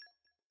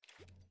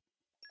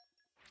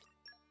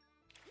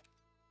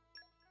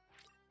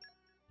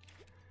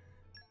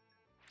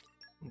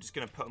 I'm just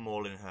going to put them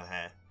all in her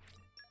hair.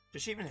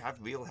 Does she even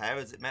have real hair?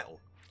 Is it metal?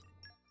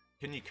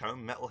 Can you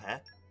comb metal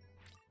hair?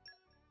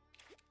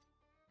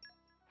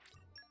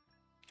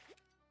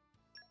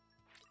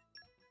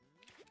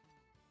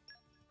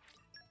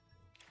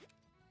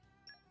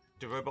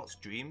 Do robots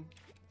dream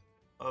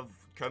of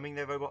combing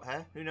their robot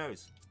hair? Who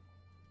knows?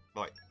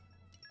 Right.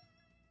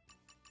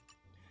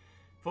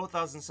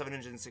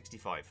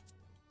 4,765.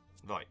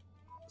 Right.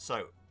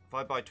 So, if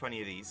I buy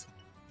 20 of these,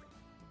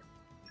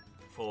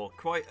 for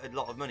quite a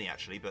lot of money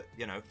actually, but,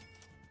 you know,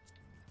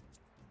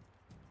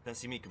 don't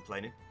see me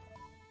complaining.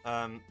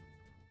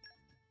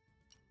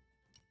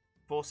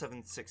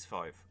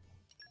 4,765.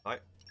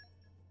 Right?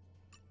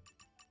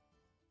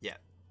 Yeah.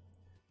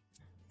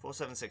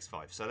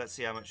 4,765. So let's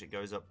see how much it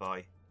goes up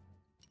by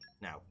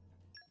now.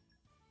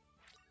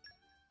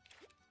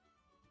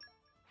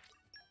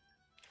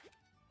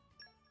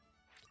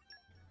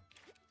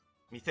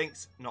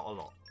 Methinks not a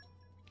lot.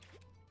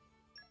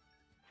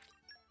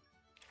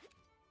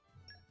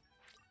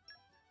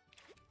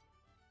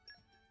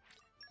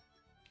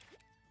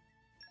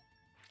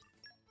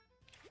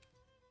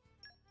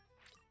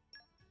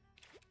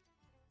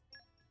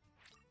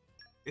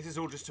 This is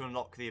all just to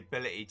unlock the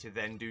ability to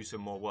then do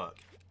some more work,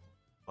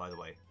 by the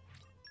way.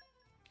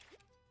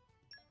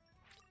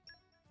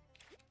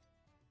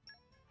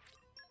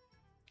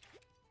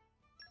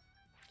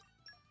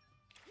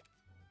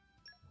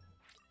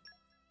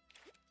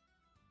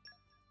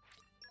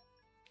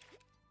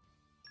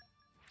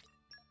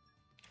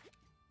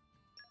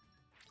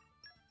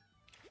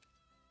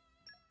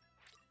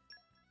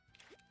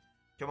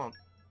 Come on.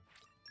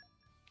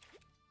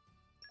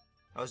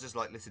 I was just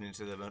like listening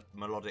to the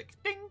melodic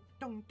ding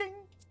dong ding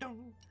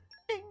dong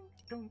ding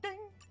dong ding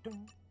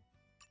dong.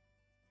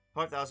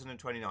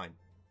 5,029.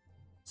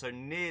 So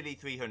nearly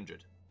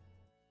 300.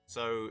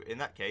 So in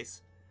that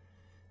case,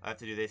 I have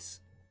to do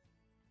this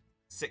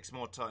 6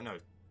 more times. No,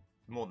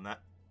 more than that.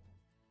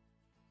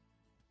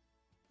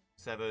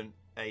 7,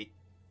 8,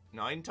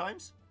 9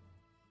 times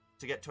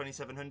to get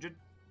 2,700.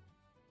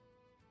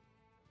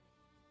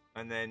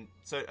 And then,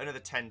 so another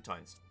 10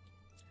 times.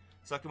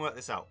 So I can work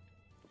this out.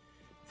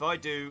 If I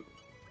do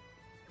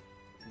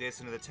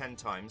this another 10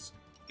 times,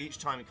 each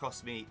time it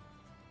costs me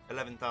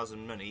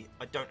 11,000 money.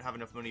 I don't have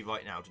enough money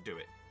right now to do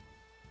it.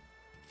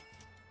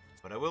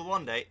 But I will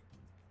one day.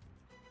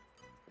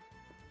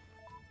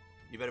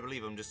 You better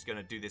believe I'm just going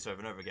to do this over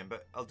and over again.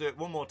 But I'll do it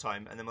one more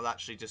time, and then we'll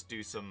actually just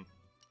do some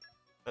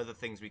other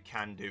things we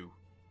can do.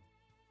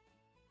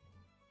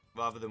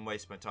 Rather than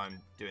waste my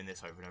time doing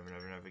this over and over and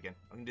over and over again.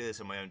 I can do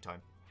this on my own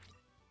time.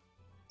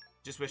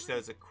 Just wish there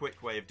was a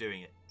quick way of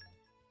doing it.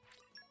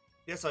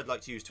 Yes, I'd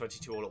like to use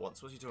 22 all at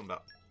once. What's he talking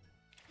about?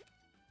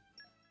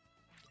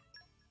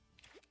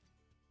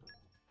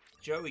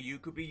 Joey, you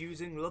could be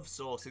using love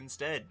sauce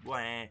instead.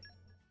 Wah.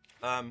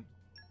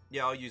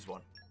 Yeah, I'll use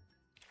one.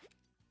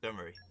 Don't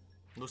worry.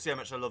 We'll see how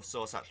much a love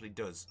sauce actually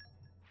does.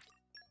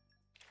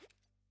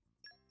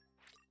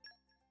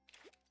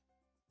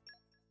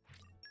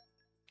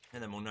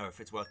 And then we'll know if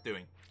it's worth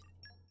doing.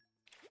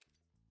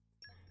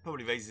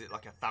 Probably raises it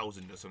like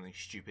 1,000 or something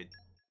stupid.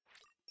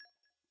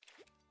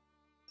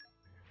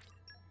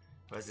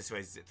 Whereas this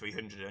raises it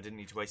 300, I didn't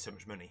need to waste so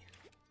much money.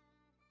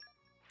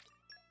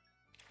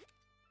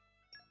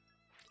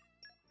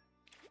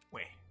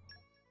 Where?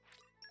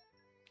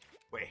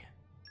 Where?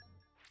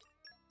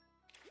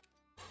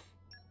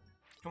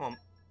 Come on.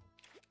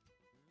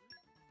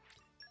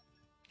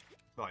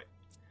 Right.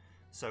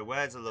 So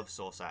where's the love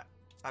sauce at?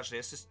 Actually,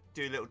 let's just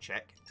do a little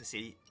check to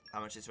see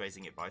how much it's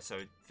raising it by.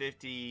 So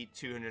 50,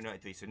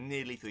 293, so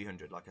nearly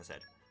 300, like I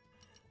said.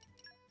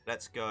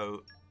 Let's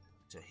go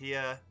to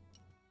here.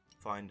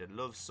 Find a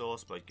love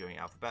source by going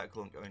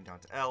alphabetical and going down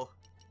to L.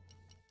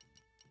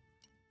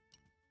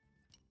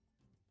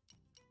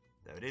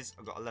 There it is.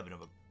 I've got 11 of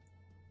them.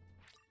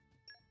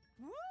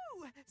 Woo!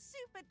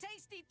 Super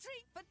tasty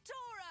treat for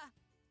Tora!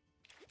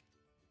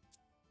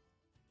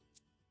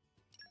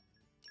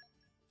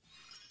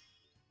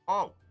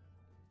 Oh!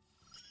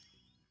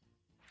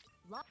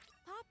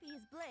 Poppy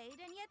is Blade,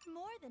 and yet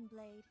more than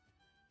Blade.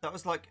 That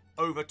was like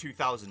over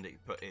 2,000 that you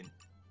put in.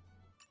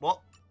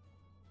 What?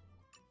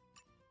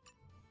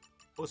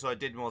 Also, I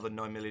did more than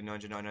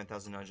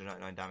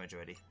 9,999,999 damage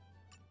already.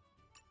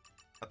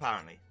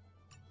 Apparently.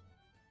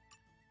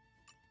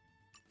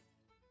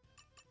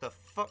 The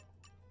fuck?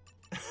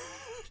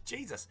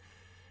 Jesus.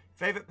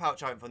 Favorite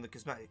pouch item from the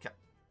cosmetic cap.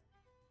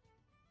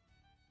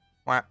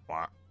 Wah,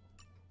 wah.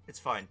 It's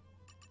fine.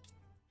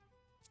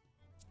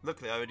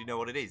 Luckily, I already know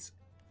what it is.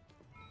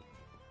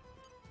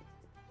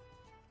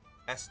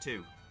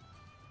 S2.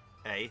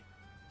 A.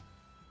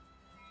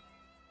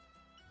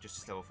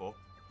 Justice level 4.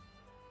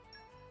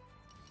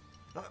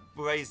 That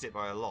raised it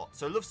by a lot.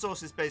 So love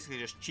source is basically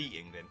just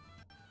cheating then.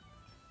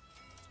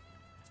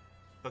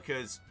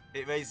 Because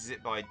it raises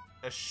it by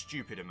a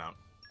stupid amount.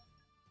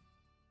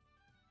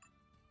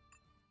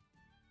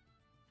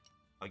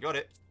 I got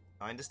it.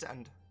 I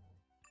understand.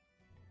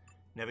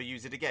 Never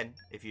use it again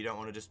if you don't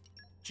want to just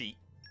cheat.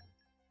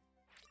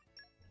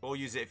 Or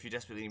use it if you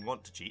desperately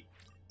want to cheat.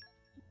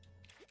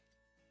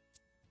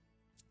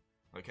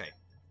 Okay.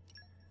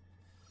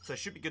 So it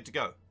should be good to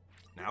go.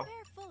 Now.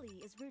 Prepare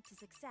fully is route to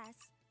success.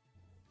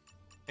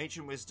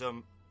 Ancient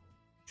Wisdom,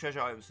 treasure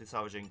items for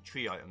salvaging,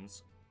 tree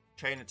items,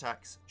 chain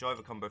attacks,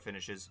 driver combo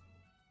finishes,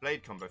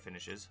 blade combo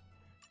finishes,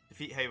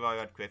 Defeat Haywire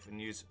Radcliffe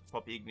and use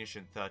Poppy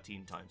Ignition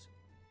 13 times.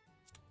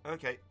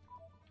 Okay.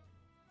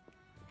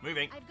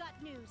 Moving. I've got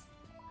news.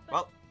 But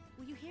Well,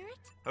 will you hear it?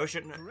 I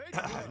shouldn't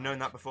have known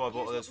that before I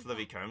bought all those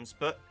fluffy combs,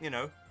 but, you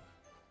know.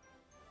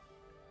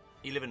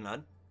 You live and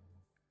learn.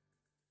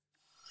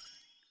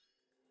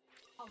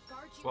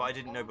 What I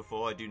didn't know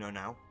before, I do know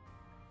now.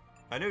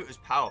 I knew it was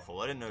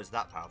powerful, I didn't know it was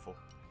that powerful.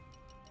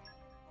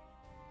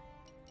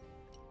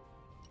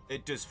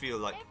 It does feel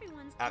like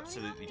Everyone's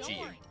absolutely counting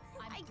on cheating. me.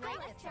 I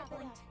promise I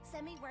won't.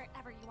 Send me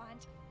wherever you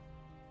want.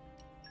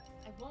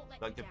 I won't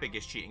let Like you the down.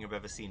 biggest cheating I've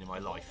ever seen in my I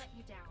won't life. let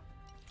you down.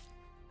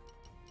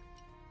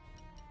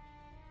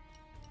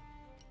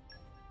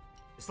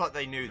 It's like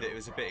they knew that it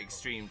was a bit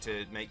extreme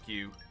to make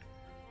you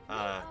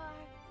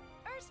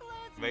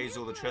raise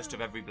all the trust of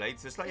every blade.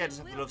 So it's like, yeah, just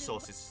have the love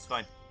sources. It's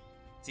fine.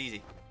 It's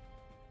easy.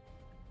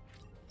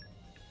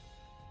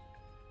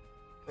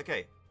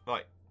 Okay,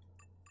 right.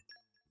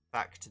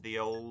 Back to the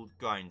old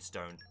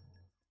grindstone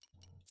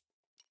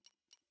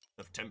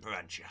of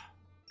Temperantia.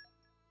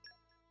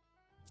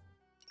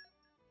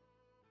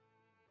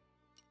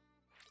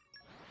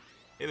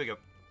 Here we go.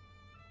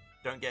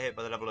 Don't get hit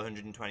by the level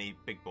 120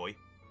 big boy.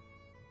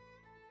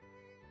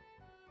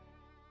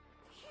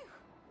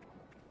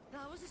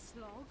 That was a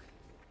slog.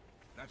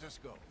 Let us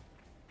go.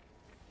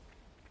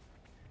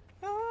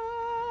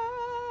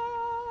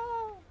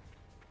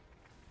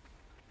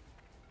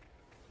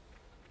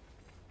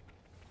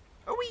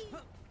 Oh wee!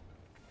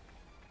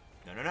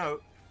 No, no, no.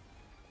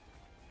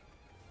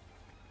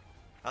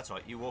 That's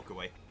right, you walk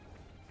away.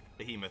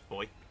 Behemoth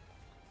boy.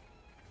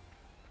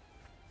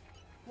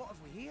 What have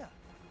we here?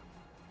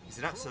 He's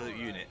an absolute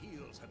Flora unit.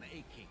 heals an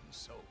aching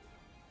soul.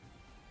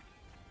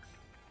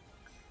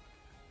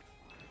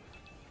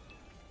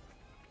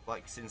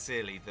 Like,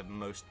 sincerely, the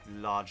most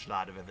large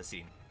lad I've ever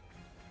seen.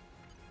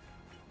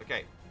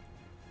 Okay.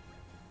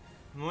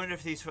 I wonder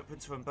if these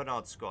footprints are from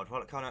Bernard's squad.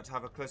 Well, I can't out to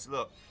have a closer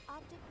look.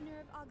 Optic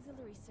nerve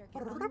auxiliary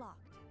circuit unlocked.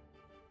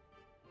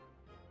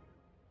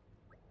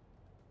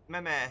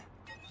 Meh.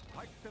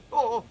 Like the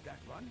Oh! that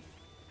one.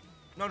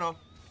 No, no.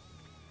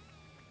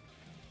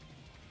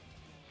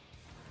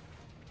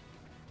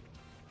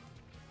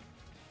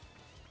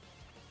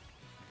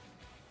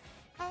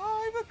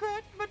 I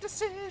regret my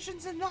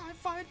decisions in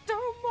life. I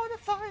don't want to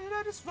fight.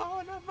 I just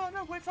want to run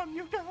away from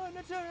you.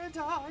 Gonna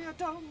die. I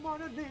don't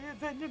want to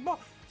live anymore.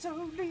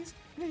 So please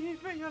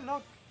leave me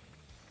alone.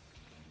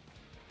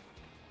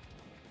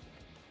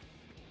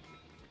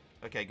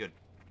 Okay, good.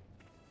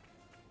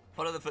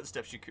 Follow the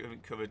footsteps you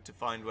covered to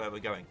find where we're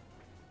going.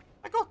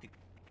 I got you.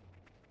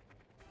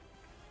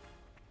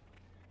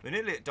 We're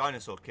nearly at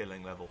dinosaur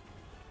killing level.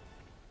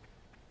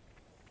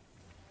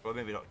 Well,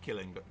 maybe not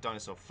killing, but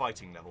dinosaur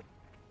fighting level.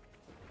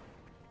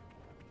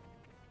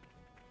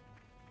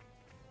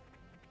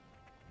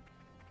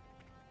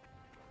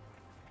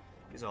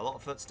 These are a lot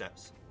of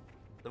footsteps.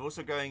 They're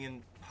also going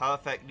in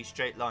perfectly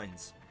straight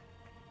lines,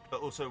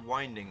 but also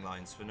winding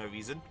lines for no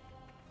reason.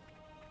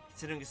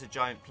 Considering it's a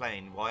giant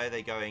plane, why are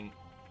they going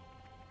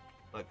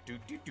like do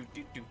do do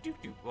do do do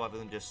do rather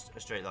than just a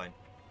straight line?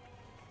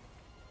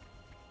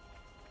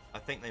 I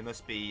think they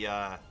must be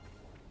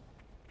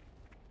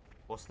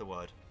what's the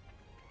word?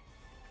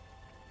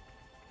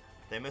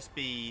 They must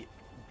be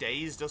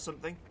dazed or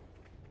something.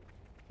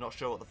 Not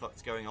sure what the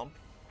fuck's going on.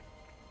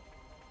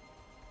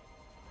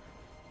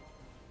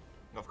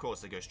 Of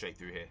course they go straight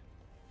through here.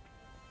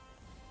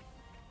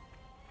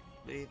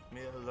 Leave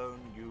me alone,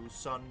 you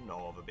son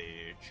of a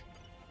bitch.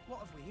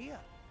 What have we here?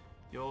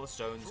 Your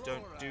stones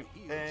don't do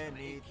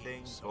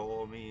anything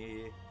for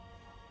me.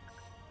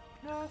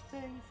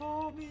 Nothing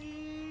for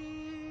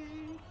me.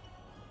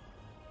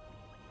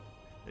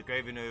 The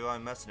Graven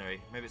Orion mercenary.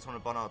 Maybe it's one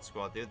of Bonnard's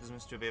squad. The others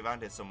must be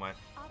around here somewhere.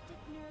 Optic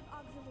nerve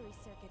auxiliary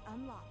circuit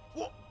unlocked.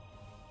 What?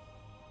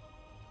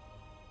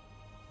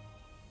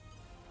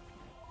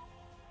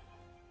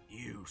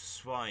 You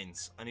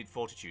swines. I need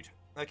fortitude.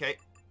 Okay.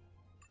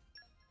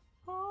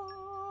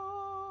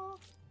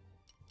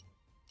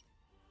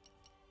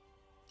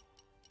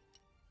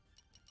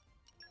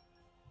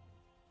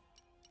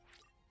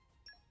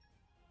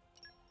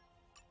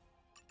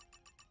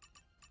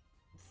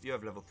 You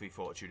have level 3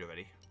 fortitude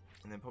already.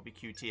 And then probably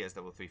QT has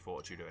level 3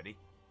 fortitude already.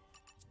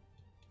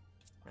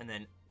 And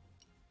then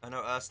I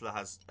know Ursula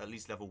has at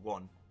least level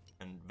 1.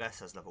 And Vess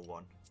has level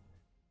 1.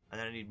 And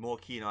then I need more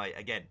Keen Eye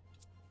again.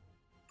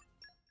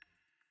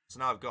 So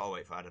now I've got to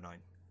wait for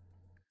Adonine.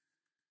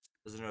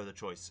 There's no other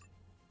choice.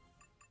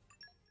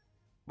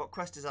 What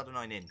quest is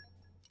Adonine in?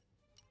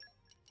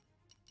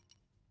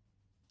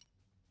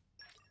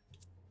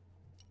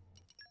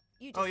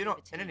 You Oh, just you're leave not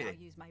it to in me. anything.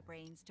 I'll use my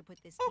brains to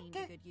put this team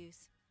Okay. to good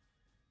use.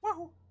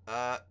 Wow.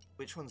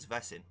 Which one's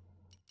Vess in?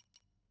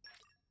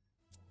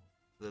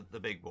 The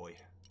big boy.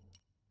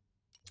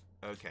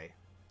 Okay.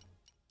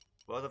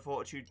 What other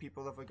fortitude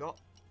people have I got?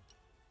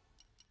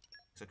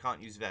 So I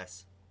can't use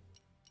Vess.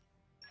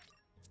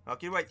 I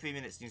can wait 3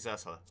 minutes to use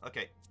Ursula.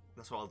 Okay,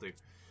 that's what I'll do.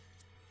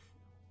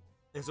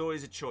 There's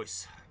always a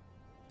choice.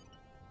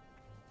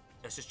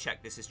 Let's just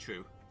check this is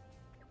true.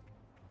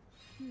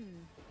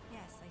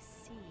 Yes, I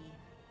see.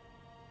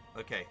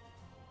 Okay.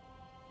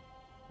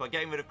 By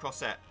getting rid of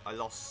Crossette, I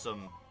lost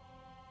some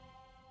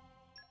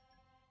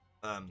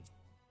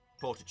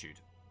fortitude,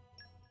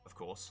 of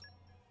course.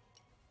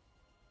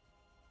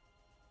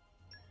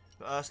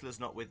 But Ursula's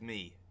not with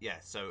me. Yeah,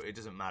 so it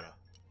doesn't matter.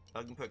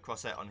 I can put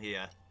Crossette on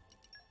here.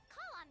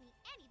 Call on me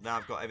anytime. Now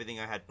I've got everything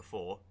I had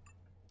before.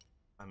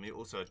 I mean,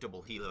 also a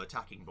double healer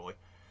attacking boy.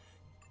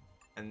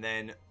 And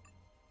then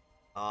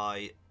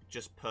I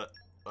just put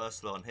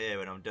Ursula on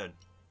here and I'm done.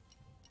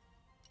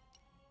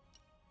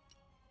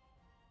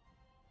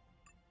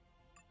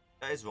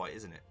 That is right,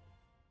 isn't it?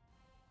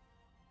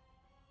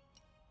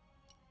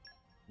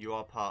 You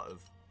are part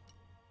of...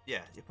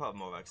 Yeah, you're part of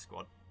Morag's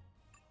squad.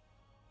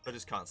 I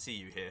just can't see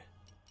you here.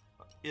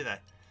 You're there.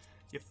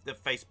 The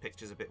face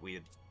picture's a bit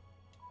weird.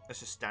 Let's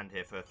just stand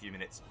here for a few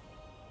minutes.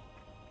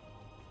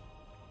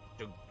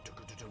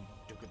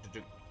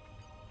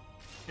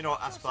 You know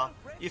what, Aspar?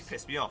 You've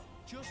pissed me off.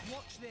 Just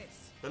watch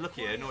this. The look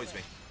here annoys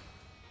me.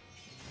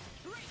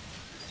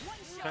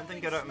 Don't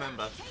think I don't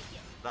remember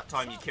that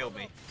time you killed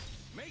me.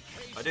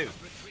 I do.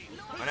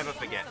 I never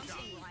forget.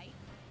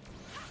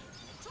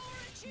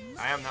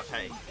 I am that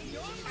petty.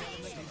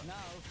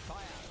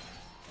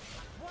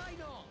 Why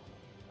not?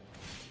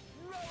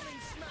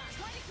 Rolling smash.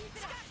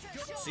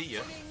 See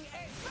ya.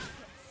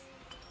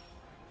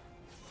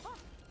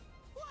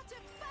 What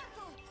a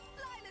battle!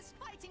 Lila's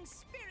fighting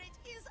spirit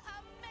is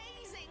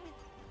amazing!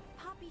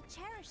 Poppy,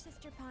 cherish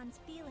Sister Pawn's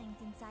feelings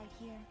inside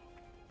here.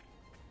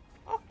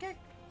 Okay.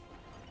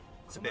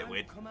 It's a bit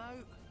weird. Come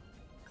out.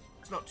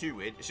 It's not too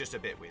weird, it's just a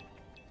bit weird.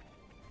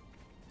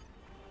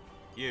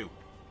 You.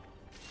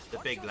 The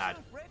Watch big out, lad.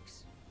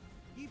 Rex.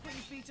 You put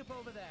your feet up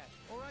over there.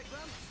 All right,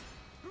 Gramps?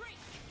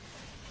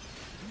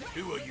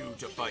 Who are you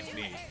to fight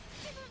me?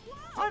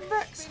 I'm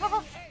Rex!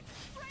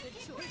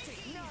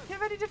 Get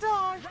ready to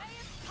die!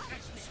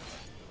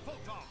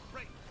 Photon,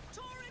 break.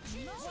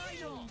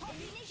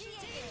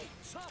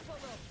 Topple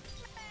them.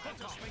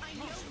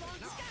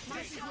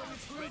 This is when we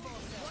prove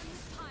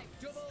ourselves.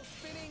 Double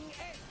spinning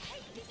edge.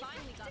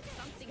 Finally got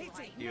something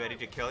right. You ready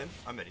to kill him?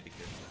 I'm ready to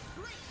kill him.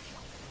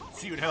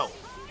 See you in hell.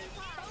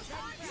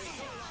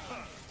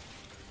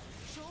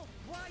 Sure,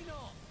 why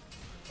not?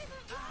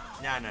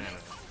 No.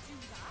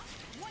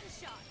 One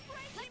shot.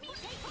 Let me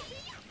take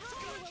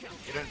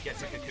it. You don't get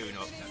to cocoon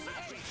up.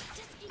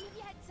 Just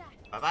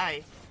immediate. Bye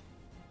bye.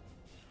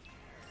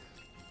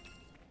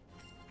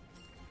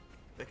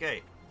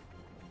 Okay.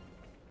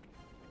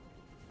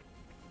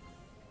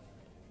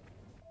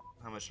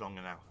 How much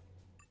longer now?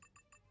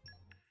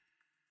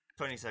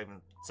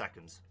 27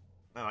 seconds.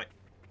 Alright.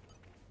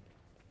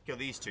 Kill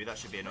these two, that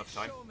should be enough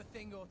time. Show 'em a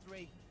thing or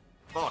three.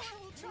 Bosh!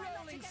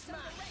 Rolling smash.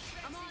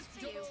 I'm on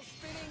to you. Double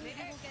spinning Maybe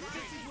we'll get edge. out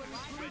This is of when this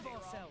we prove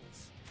alive. ourselves.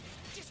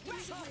 Just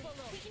Topple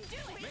them. we can do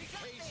it. Make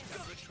haste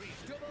and retreat.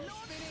 Double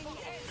spinning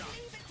edge.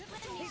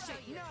 Let me show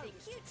you. No.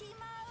 QT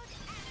mode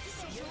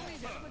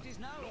activated.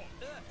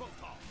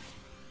 Photon.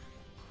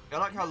 I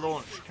like how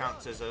launch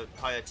counts as a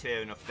higher tier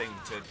enough thing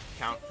to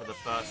count for the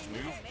first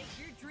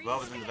move,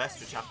 rather than the rest,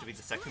 which have to be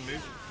the second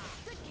move.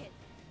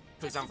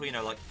 For example, you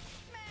know, like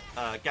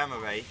Gamma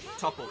Ray,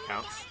 topple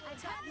counts,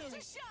 Time to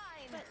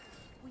shine! But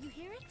will you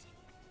hear it?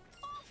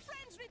 All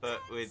friends but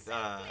return with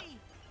safely!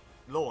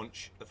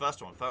 launch, the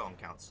first one, photon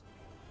counts.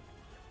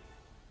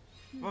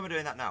 Why am I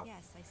doing that now?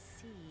 Yes, I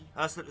see.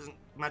 Ursula doesn't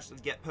magically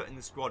get put in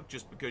the squad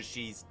just because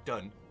she's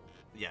done.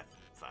 Yeah,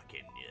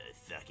 fucking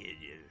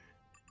you.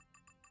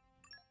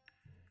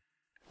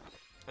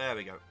 There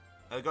we go.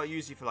 I've got to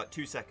use you for like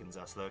 2 seconds,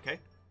 Ursula, okay?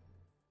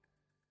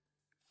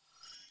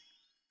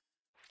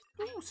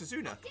 Ooh,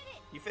 Suzuna.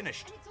 You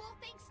finished. And it's all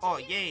thanks to Oh,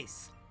 you.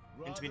 yes.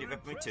 Intermediate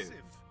Rather weapon 2.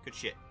 impressive. Good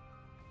shit.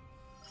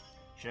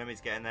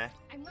 Shinomi's getting there.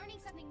 I'm learning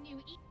something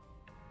new.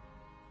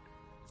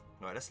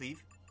 Right, let's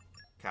leave.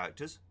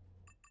 Characters.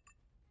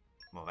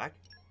 Morag.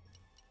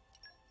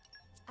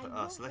 I Put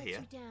won't Ursula let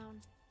here. you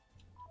down.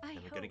 I Then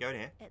we're hope, going to go in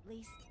here. at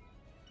least.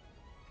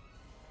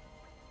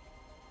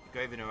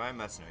 Graven around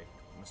mercenary.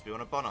 Must be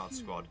on a Bonnard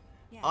squad.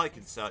 Yes, I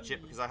can search see.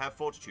 it because I have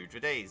fortitude for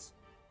days.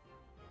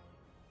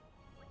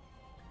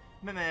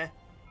 Meh.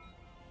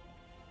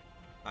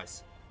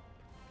 Nice.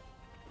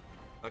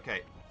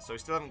 Okay, so we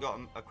still haven't got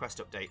a quest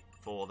update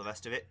for the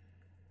rest of it.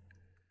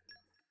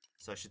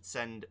 So I should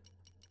send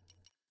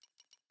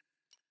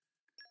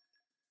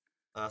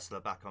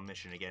Ursula back on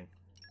mission again.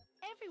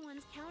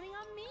 Everyone's counting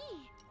on me.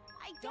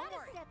 I Don't gotta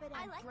worry, step it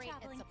I'm up. I like great at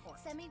traveling. support.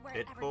 Send me Bit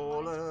wherever you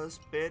want.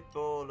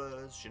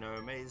 ballers.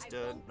 Shinome's I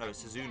done. won't No, let you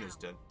Suzuna's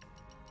down. done.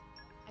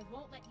 I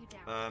won't let you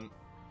down.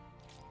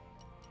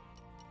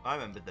 I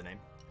remembered the name.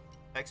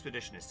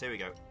 Expeditionist. Here we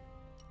go.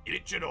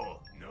 Ichiro.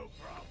 No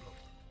problem.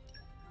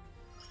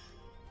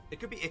 It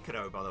could be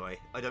Ikaro, by the way.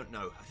 I don't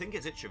know. I think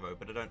it's Ichiro,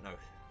 but I don't know.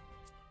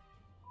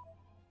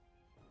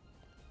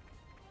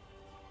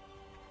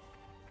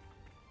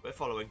 We're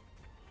following.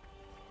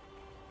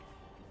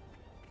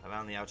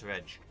 Around the outer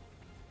edge.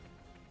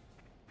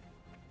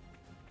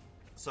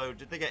 So,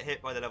 did they get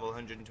hit by the level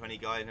 120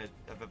 guy and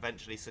have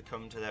eventually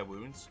succumbed to their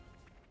wounds?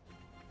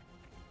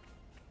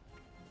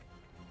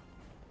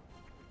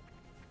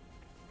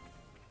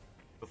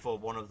 before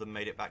one of them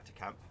made it back to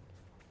camp.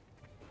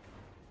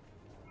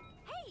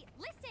 Hey,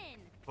 listen!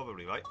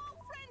 Probably right.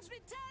 All friends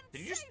return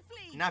Did you just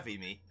safely. Navi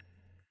me?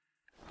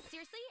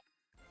 Seriously?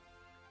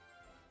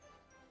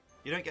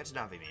 You don't get to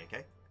Navi me,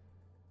 okay?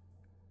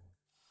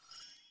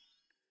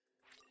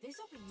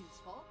 This'll be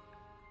useful.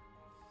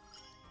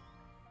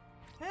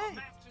 Hey!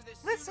 Master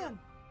this Listen!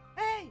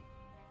 Hey!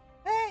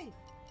 Hey!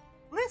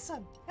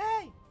 Listen!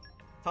 Hey!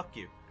 Fuck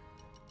you.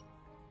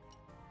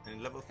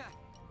 And level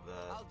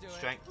I'll do it.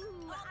 strength.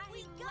 Ooh,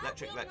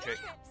 Electric.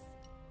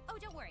 Oh,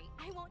 don't worry.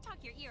 I won't talk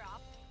your ear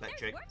off.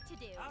 Electric. There's work to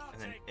do. I'll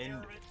And then take care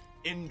of it.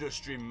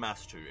 industry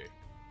mastery.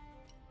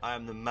 I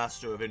am the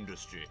master of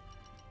industry.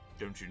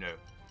 Don't you know?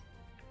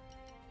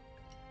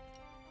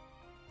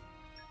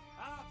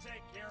 I'll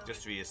take care of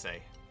Just it. for you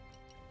say.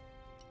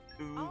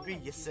 Ooh, I'll for let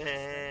you you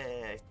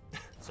say.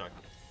 Sorry.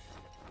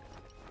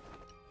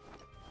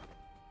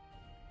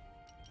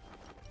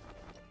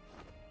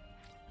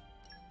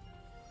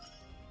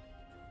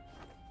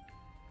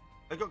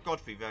 I got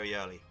Godfrey very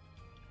early.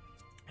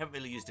 Haven't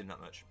really used him that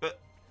much, but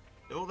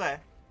they're all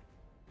there.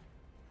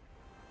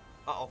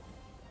 Uh-oh.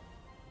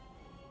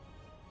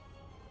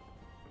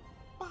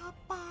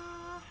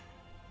 Are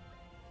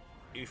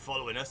you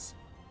following us?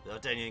 The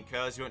Ardenian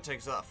curs, you won't take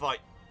us to that fight.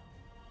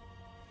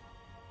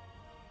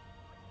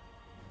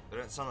 They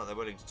don't sound like they're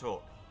willing to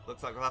talk.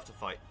 Looks like we'll have to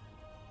fight.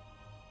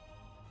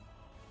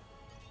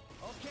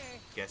 Okay.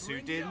 Guess who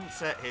didn't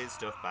set his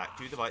stuff back?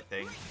 Do the right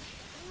thing.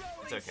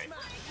 It's okay.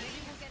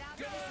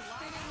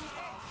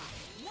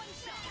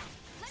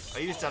 I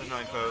used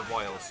Adenine for a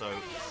while, so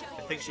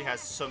I think she has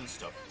some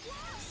stuff.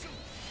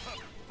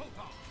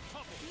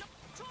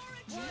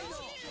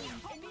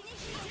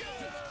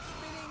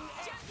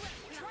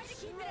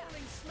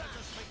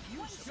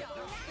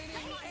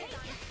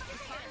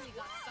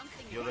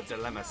 You're the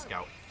Dilemma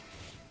Scout.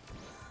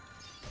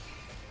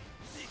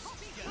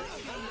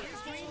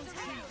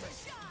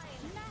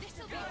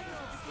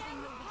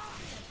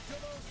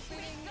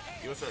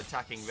 You're also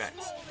attacking Rex,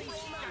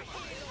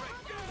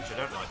 which I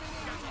don't like.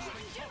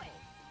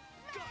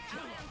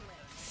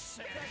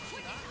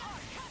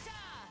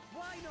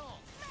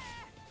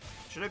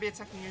 Should I be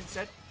attacking you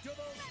instead?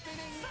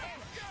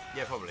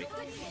 Yeah, probably.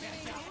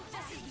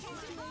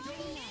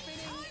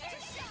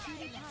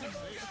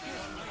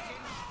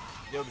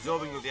 You're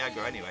absorbing with the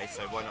aggro anyway,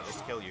 so why not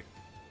just kill you?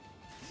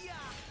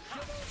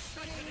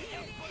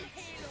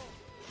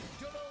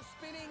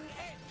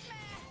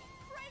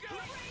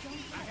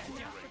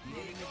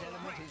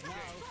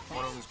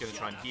 One of them's going to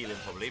try and heal him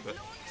probably, but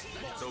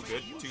it's all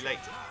good. Too late.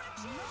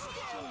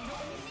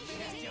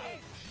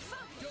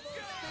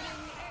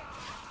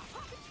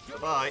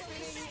 Bye.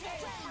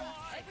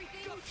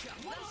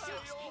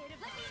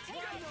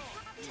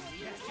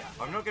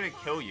 I'm not going to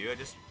kill you, I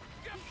just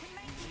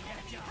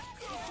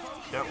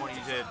don't want you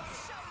to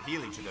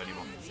heal each other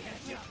anymore.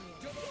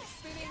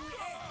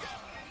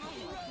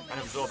 And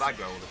absorb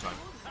aggro all the time.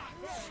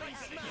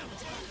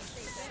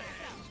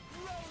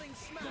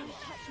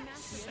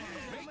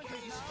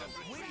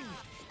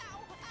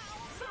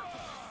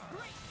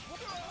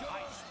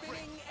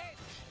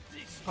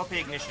 Poppy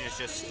Ignition is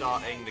just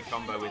starting the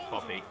combo with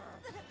Poppy.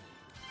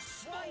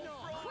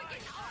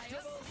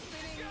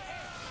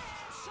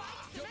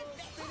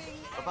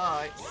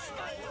 Bye-bye.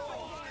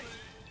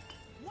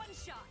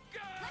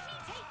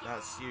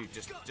 That's you,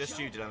 just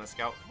you, Dilemma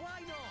Scout.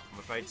 I'm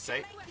afraid to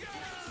say.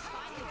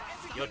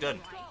 You're done.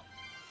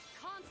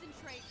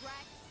 Concentrate,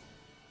 Rex.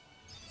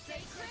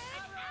 Sacred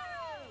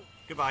arrow.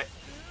 Goodbye.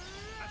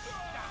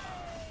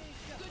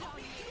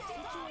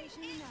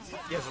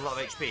 He has a lot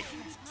of HP.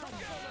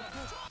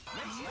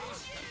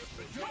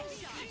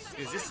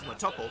 Because this is my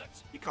topple.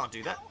 You can't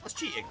do that. That's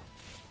cheating.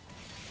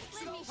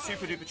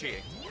 Super duper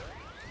cheating.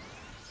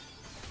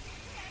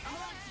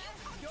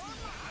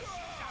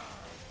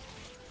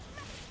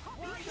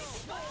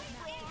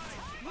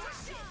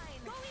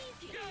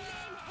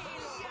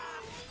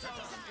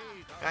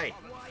 Hey.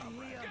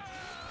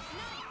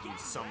 You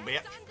son of a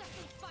bitch.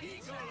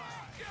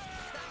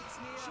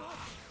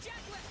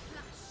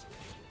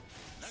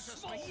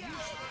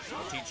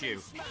 I'll teach you.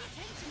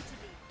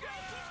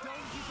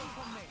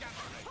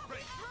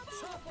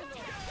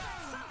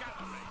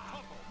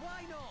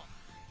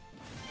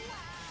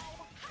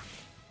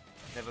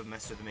 Never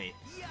mess with me.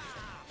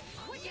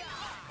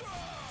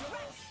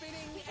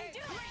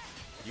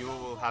 You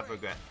will have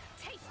regret.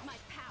 Taste my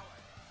power.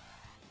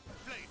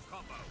 Blade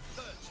combo,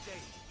 third stage.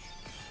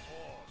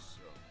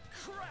 Awesome.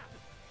 Crap.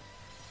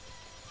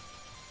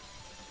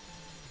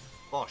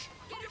 Bosh.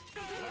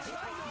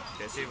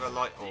 There's either a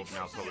light orb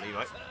now, probably,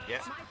 right? Yeah.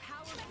 My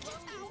power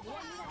flows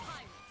one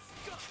time.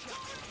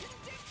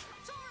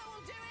 Tora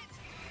will do it.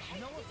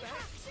 No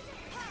effect.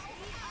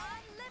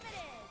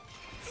 Unlimited.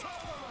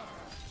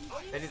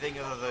 Anything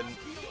other than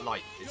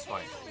light is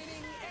fine.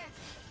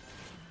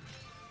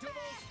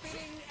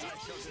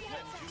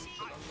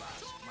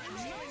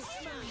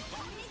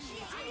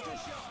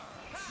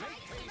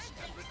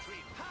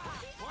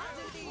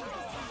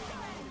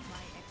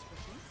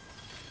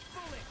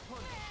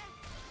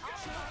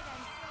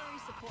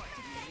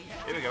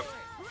 Here we go.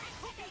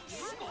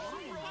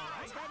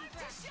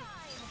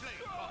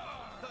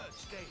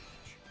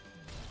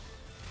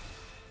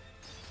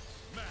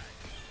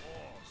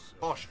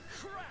 Bosh.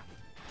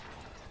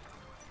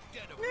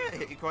 Yeah,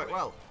 hit you quite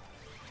well.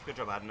 Good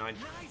job, Adenine.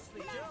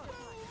 Nicely done.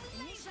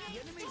 The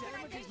enemy's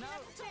element is now.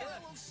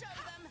 We'll show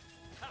them.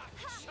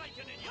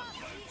 Shaken in your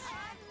boots.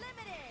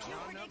 Unlimited.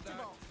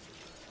 Unpredictable.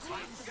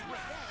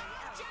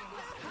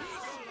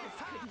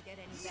 Couldn't get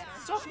any better.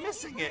 Stop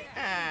missing it.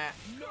 Ah.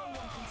 No one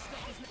can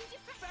stop us.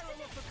 Feral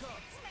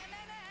uppercut.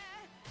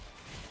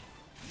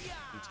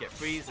 Need to get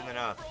freeze and then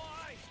earth.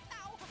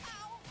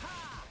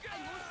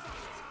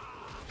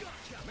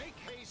 Gotcha. Make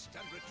haste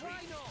and Why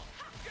retreat. not?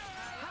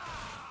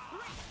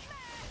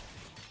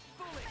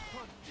 Bullet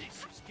punch. This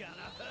is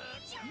gonna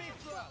hurt.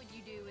 Mithra. What would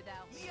you do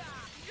without me?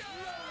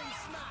 Rolling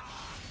smash.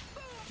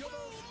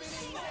 Double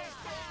spinning X.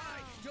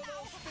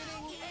 Double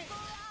spinning X.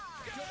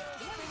 Double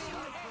spinning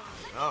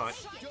X. Alright,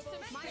 Double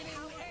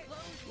spinning X.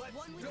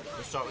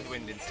 we'll start with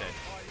wind instead.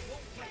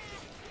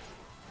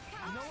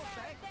 No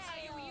effect.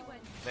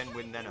 Then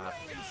wind, then earth.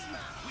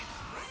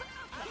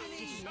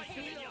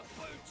 Shaken in your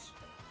boots.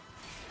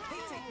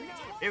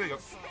 Here we go.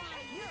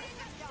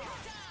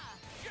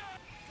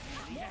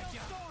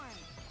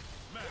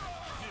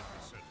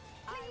 Magnificent.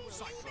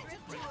 Cyclone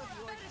breath.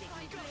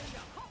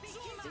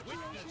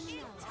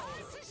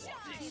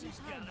 This is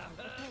gonna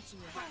hurt.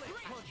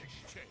 Bullet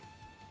exchange.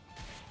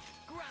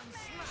 Grand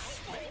smash.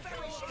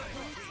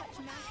 Touch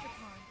master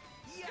pawn.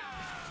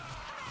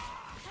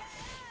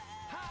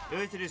 All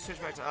you have to do is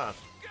switch back to earth.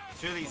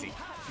 It's real easy.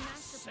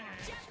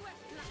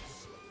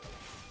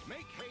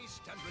 Make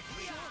haste and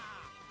retreat.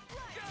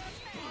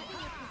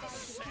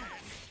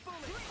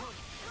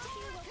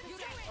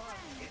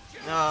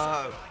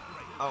 No.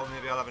 Oh,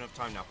 maybe I'll have enough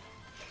time now.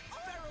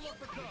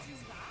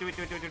 Do it,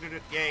 do it, do it, do it, do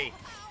it. Yay.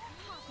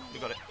 We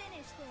got it.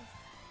 Finish this.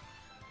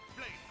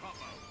 Blade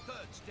combo.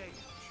 Third stage.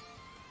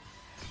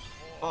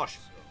 Bosh.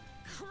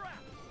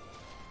 Crap.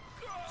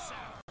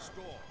 Sound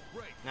score.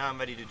 Break. Now I'm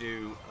ready to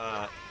do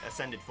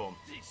ascended form.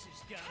 This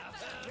is gonna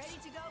hurt. Ready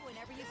to go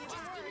whenever you get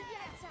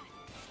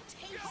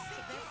Cutie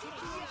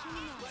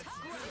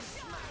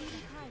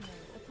pie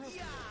mode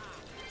appropriate.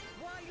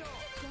 Why not?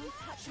 Don't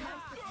touch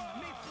master pawn.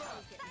 Mithra.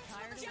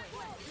 tired of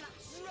waiting.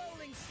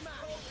 Rolling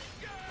smash.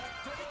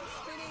 Double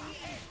spinning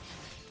X.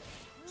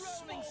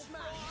 Rolling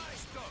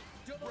smash.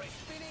 Double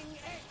spinning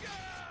X.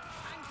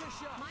 Anchor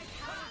shot. My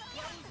power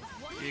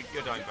flows.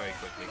 You're dying very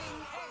quickly.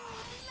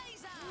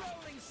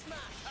 Rolling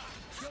smash.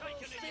 Double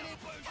spinning X.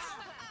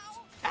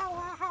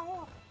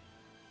 Ow.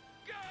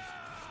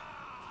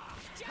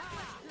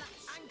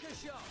 Anchor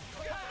shot.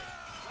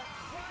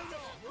 Why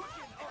not?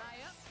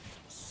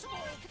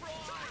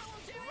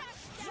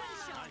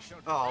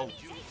 Oh.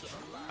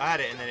 I had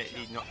it and then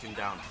he knocked him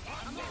down.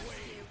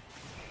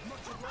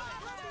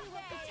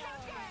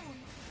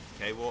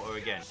 Okay, water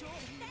again.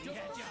 Double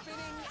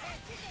spinning X.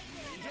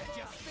 Double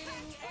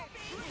spinning X.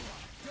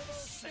 Double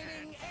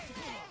spinning X.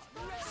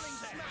 Rolling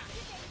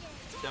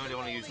smash. Don't really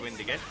want to use wind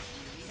again.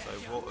 So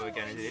water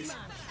again it is.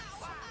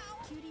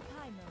 Cutie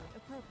pie mode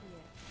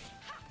appropriate.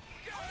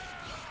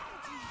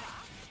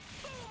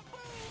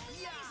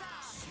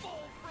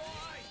 Small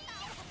fry.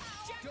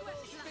 Double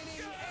spinning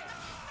X.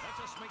 Let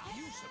us make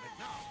use of it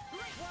now.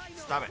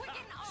 Stab it.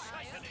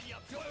 Shaken in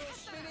your Double boots.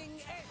 spinning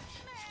X.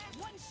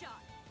 One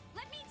shot.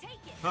 Let me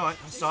take it. Alright,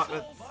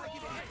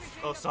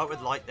 I'll start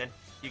with light then.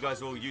 You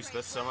guys are all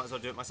useless, so I might as well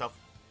do it myself.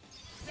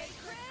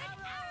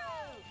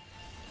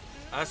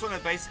 I just want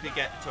to basically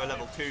get to a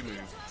level 2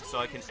 move, so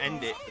I can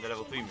end it with a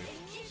level 3 move.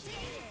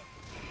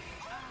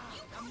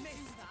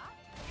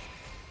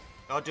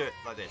 I'll do it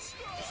like this.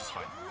 This is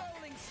fine.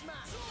 Rolling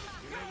smash.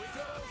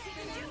 Double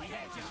spinning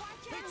X.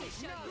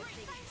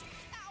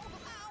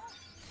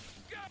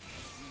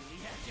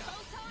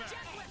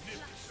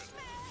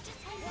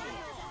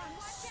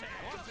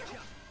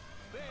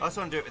 I just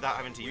want to do it without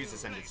having to use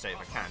Ascended State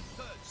if I can.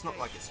 It's not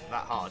like it's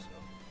that hard.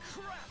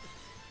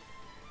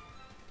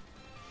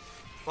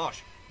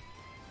 Bosh.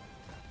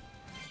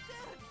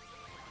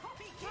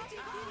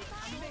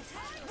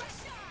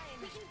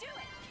 We can do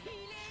it.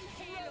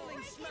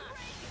 Rolling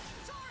smash.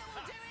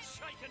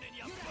 Shaken in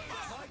your boots.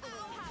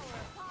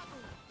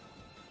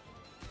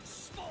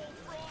 Small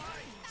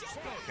fry.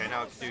 Okay,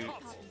 now I can do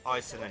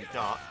ice and then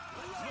dart.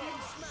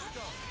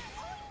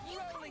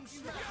 Rolling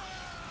smash.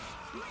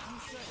 The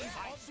answer is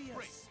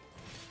obvious.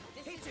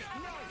 Hit it.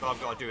 But I've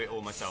got to do it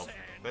all myself.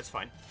 But it's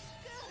fine.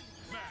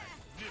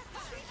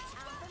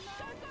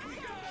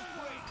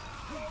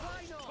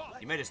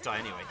 You made us die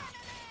anyway.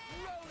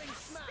 Rolling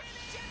smash.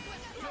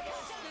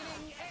 Double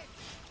spinning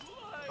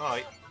X.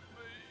 Alright.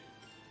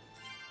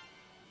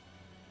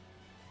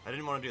 I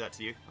didn't want to do that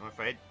to you, I'm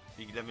afraid.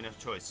 You let me have a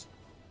choice.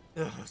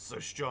 Ugh, so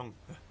strong.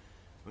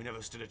 We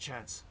never stood a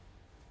chance.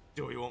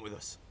 Do what you want with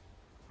us.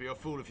 But you're a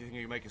fool if you think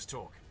you can make us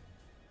talk.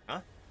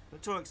 Huh?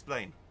 Let Tor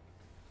explain.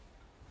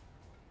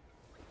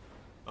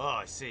 Oh,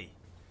 I see.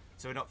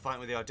 So we're not fighting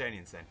with the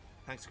Ardanians then.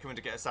 Thanks for coming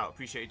to get us out.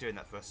 Appreciate you doing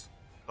that for us.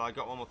 But I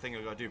got one more thing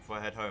I've got to do before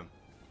I head home.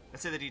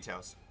 Let's hear the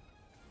details.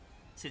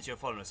 Since you're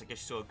following us, I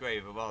guess you saw a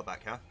grave a while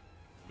back, huh?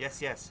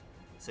 Yes.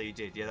 So you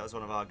did. Yeah, that was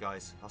one of our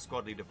guys. Our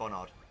squad leader,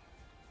 Bonnard.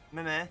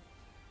 Meh.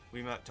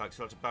 We Murktykes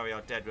will have to bury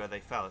our dead where they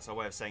fell. It's our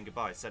way of saying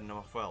goodbye, sending them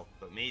off well.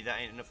 But me, that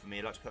ain't enough for me.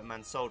 I'd like to put a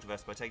man's soul to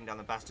rest by taking down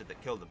the bastard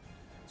that killed them.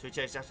 So we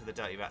chased after the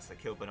dirty rats that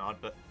killed Bernard,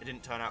 but it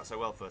didn't turn out so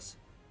well for us.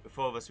 With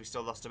 4 of us, we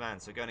still lost a man,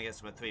 so going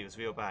against them at 3 was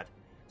real bad.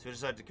 So we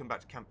decided to come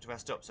back to camp to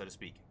rest up, so to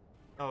speak.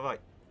 Oh, right.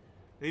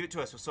 Leave it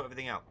to us, we'll sort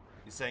everything out.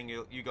 You're saying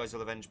you guys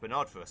will avenge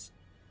Bernard for us?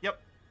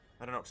 Yep.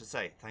 I don't know what to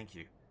say, thank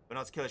you.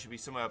 Bernard's killer should be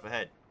somewhere up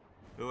ahead.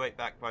 We'll wait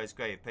back by his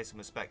grave, pay some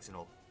respects and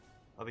all.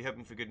 I'll be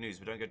hoping for good news,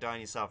 but don't go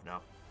dying yourself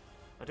now.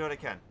 I'll do what I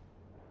can.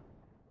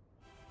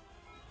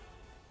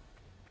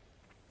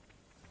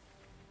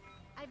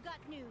 I've got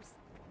news,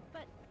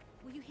 but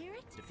will you hear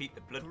it? Defeat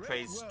the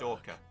blood-crazed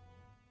stalker.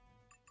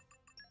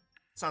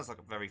 Sounds like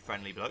a very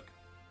friendly bloke.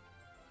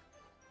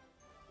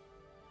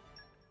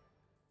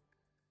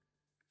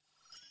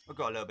 We've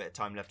got a little bit of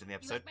time left in the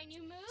episode. You like my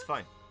new move? It's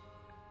fine.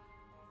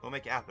 We'll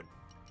make it happen.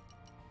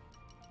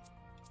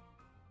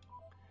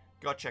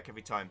 Gotta check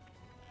every time.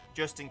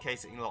 Just in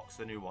case it unlocks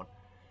the new one.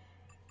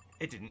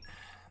 It didn't.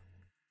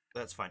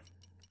 That's fine.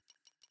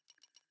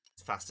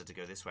 It's faster to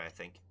go this way, I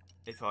think.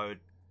 If I had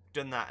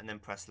done that and then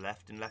press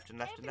left and left and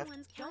left and left,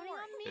 Everyone's counting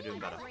on me. they're doing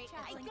better.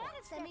 I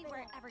gotta send me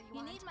wherever you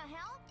want. You need my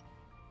help?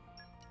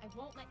 I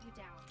won't let you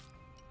down.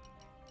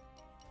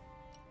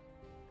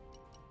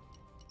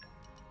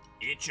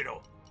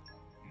 Ichiro.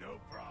 No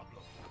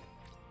problem.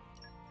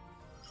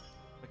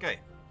 Okay.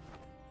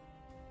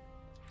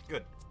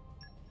 Good.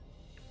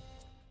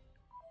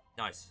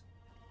 Nice.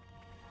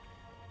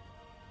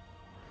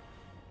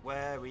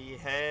 Where we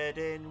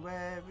heading?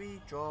 Where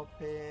we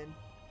dropping?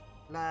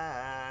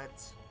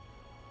 Lads.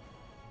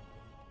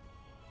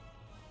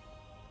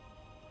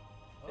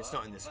 It's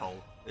not in this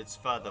hole. It's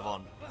further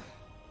on.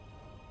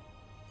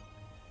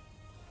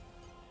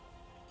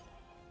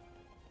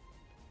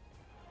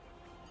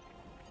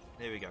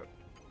 Here we go.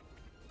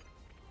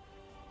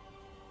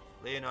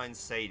 Leonine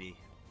Sadie.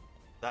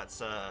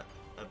 That's a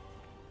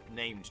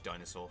named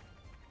dinosaur.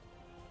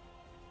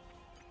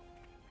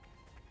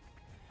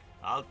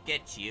 I'll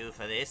get you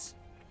for this,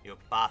 you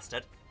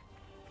bastard.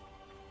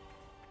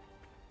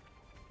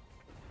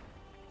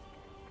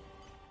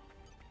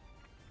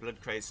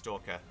 Blood-crazed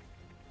stalker.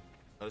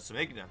 Oh, some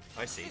Igna.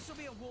 I see. This will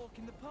be a walk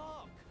in the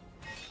park.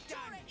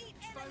 Dora eat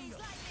enemies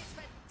like this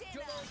for dinner.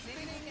 Double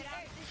spinning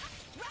egg.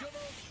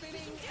 Double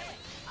spinning egg.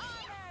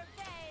 Honor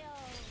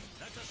fails!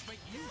 Let us make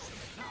use of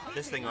it now.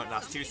 This thing won't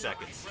last 2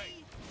 seconds.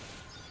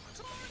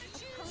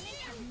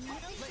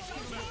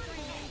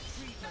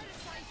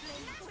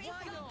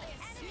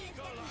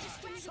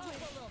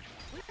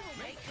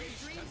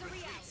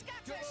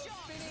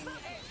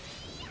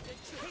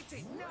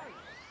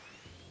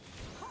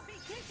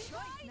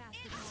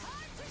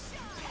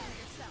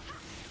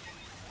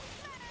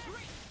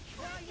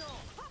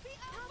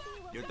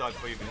 You'll die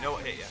before you even know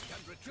what hit you.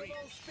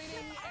 Double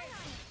spinning egg.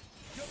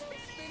 Double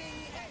spinning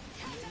egg.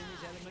 The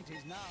enemy's element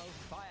is now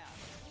fire.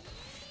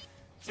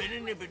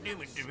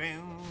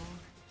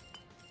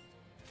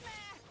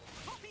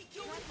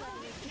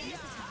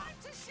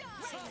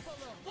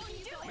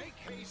 Make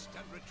haste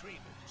and retrieve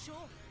it.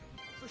 Sure.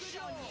 For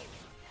sure.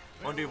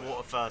 I want to do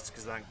water first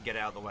because then I can get it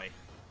out of the way.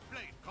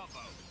 Blade combo.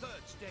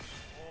 Third stage.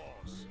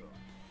 Awesome.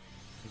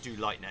 And do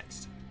light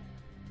next.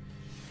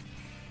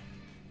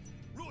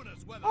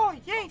 Ruinous weather. Oh,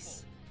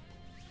 yes!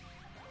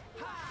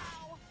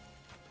 How?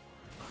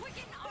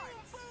 Quicken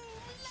arts.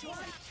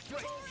 Sure.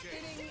 Double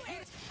spinning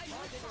egg.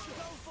 Why didn't you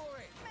go for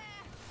it?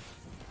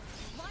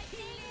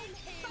 Lightning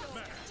hail.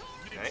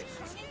 Okay.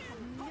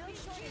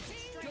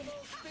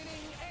 Double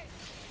spinning egg.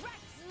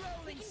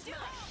 Rolling smash.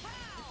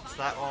 It's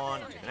that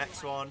one, do the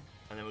next one,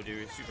 and then we'll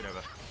do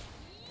Supernova.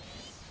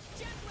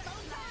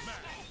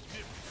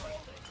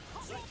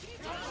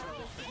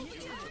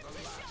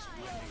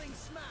 Rolling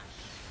smash.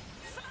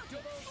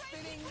 Double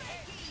spinning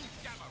egg.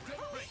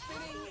 Double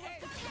spinning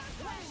egg.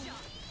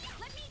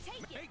 Let me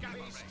take it. Make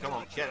armor. Come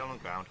on, get on the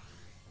ground.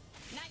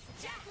 Nice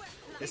jack.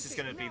 This is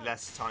going to be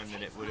less time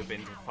than it would have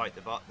been to fight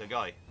the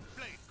guy.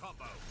 Blade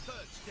combo.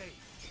 Third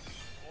stage.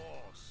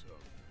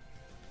 Awesome.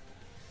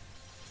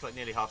 It's like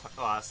nearly half.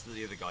 Oh, that's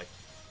the other guy. I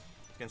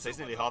was going to say it's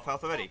nearly half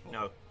health already.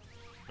 No,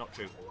 not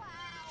true.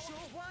 Sure,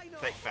 why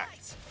not? Fake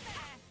facts.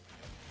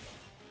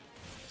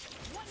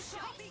 One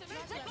shot.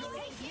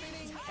 Double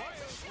spinning egg.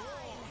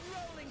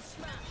 Rolling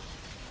smash.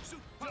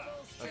 Super.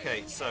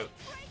 Okay, so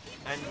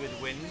end with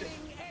wind,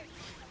 Spinning egg.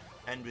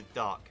 end with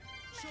dark.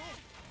 Sure.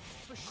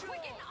 For sure.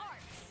 Quicken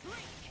arts.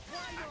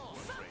 Why not?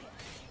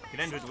 You can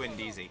end with wind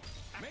easy.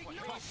 Make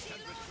haste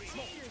and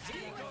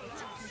retrieve.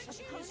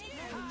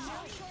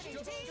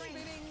 Double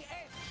spinning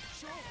egg.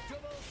 Sure.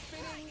 Double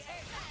spinning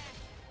egg.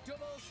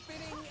 Double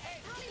spinning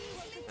egg.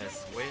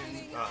 There's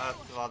wind,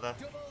 earth rather.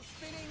 Double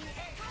spinning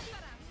egg.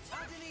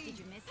 Did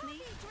you miss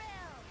me?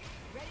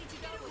 Ready to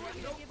go whenever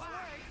you give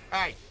word.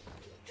 Hey,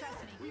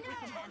 Trust me, we can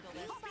handle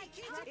this.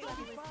 It'll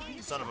be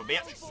fine. son of a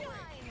bitch.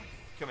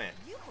 Come here.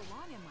 You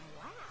belong in my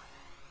lap.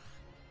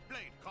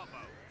 Blade combo.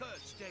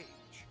 Third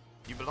stage.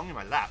 You belong in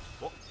my lap.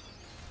 What?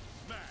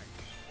 Mag.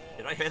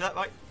 Did I hear that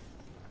right?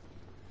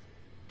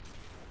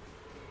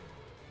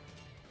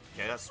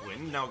 Okay, that's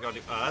wind. Now we've got to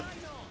do earth.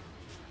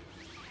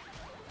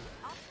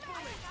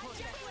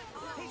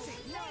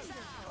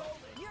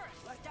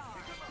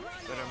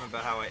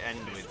 remember how I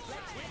end with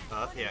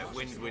Earth. Yeah,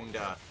 wind, wind,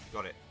 Earth.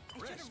 Got it. I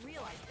should have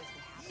realized this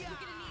would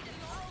happen.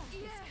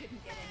 This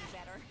couldn't get any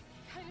better.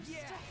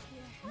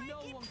 No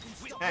one can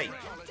stop Hey. it.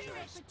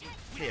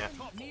 Here.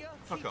 Nia,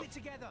 Fuck keep up. it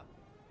together.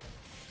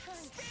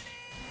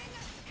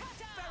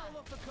 Barrel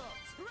uppercut.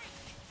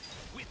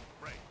 With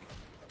break.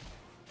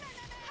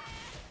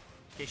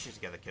 Get shit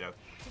together, kiddo.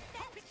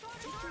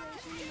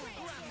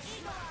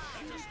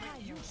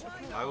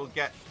 I will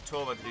get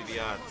Torva to do the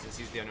Earth since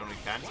he's the only one who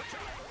can.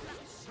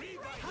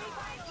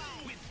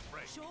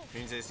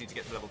 Means I just need to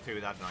get to level 2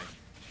 with Adonai.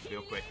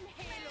 Real quick.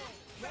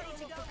 Ready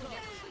to go.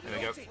 There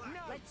we go.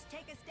 Let's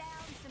take us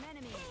down some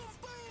enemies.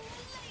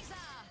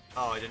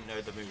 Oh, I didn't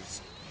know the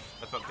moves.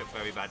 I fucked up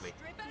very badly.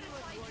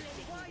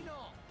 Why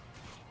not?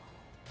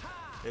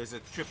 There was a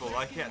triple.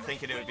 I kept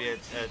thinking it would be a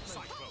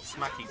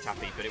smacky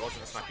tappy, but it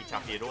wasn't a smacky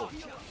tappy at all.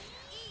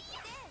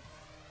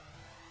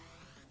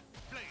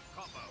 Blade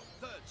combo.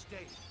 Third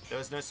stage. There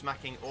was no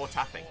smacking or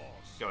tapping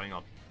going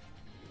on.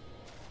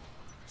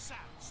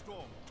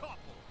 Sandstorm topple.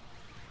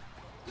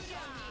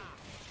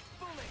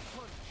 Bullet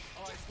punch.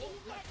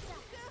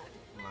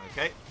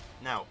 Okay,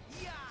 now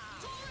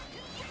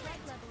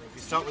if we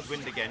start with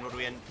wind again, what do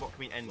we end? What can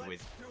we end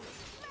with?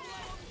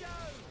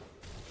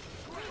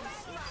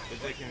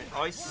 We're looking at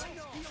ice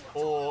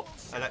or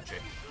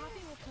electric.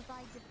 Poppy will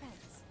provide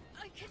defense.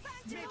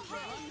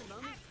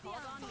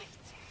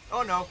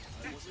 Oh no!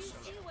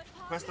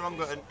 Press the wrong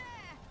button.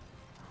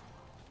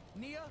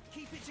 Nia,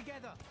 keep it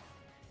together.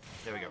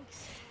 There we go.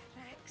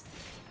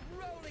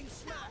 Rolling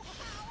smash.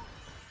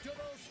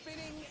 Double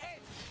spinning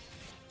edge.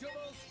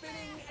 Double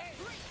spinning edge.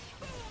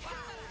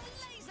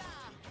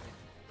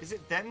 Is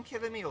it them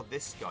killing me or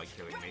this guy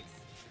killing me?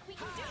 We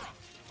can do it.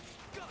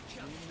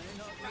 Gotcha.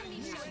 Enemy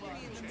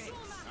in the mix.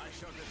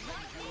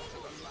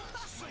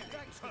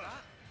 Thanks for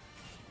that.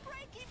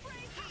 Breaky,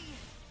 breaky!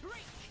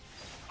 Break!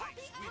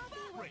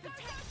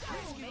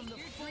 Give them the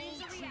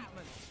full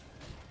treatment.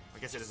 I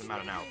guess it doesn't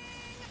matter now.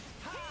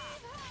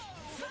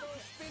 Double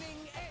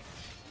spinning edge.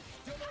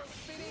 Double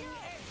spinning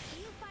edge.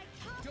 You fight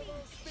Poppy.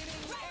 Double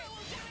spinning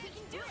edge. We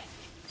can do it.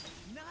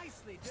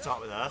 Nicely done. Start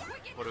with Earth.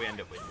 What do we end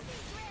up with?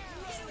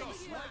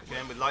 We can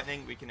end with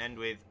lightning. We can end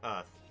with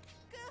Earth.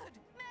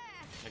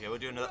 Okay, we'll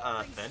do another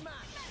Earth then,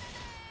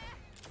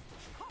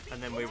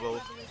 and then we will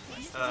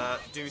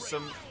do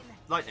some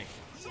lightning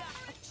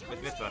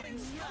with Mithra.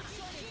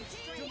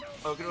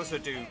 Oh, we can also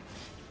do.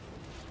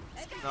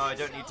 No, I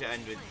don't need to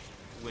end with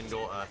wind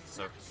or Earth,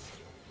 so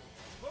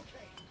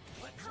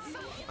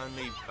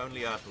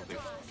only Earth will do.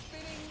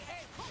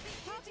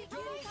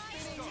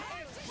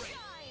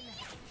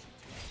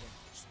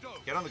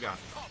 Get on the ground.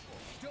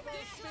 Double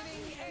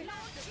spinning edge.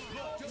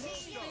 Double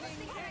spinning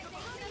edge.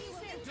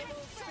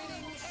 Double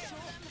spinning edge.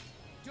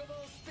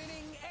 Double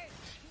spinning edge.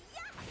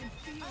 I can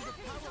feel the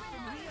power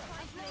from here.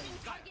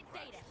 Target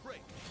data.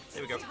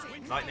 There we go.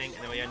 Lightning,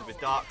 and then we end with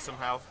dark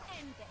somehow.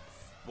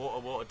 Water,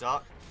 water,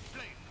 dark.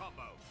 Blade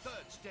combo.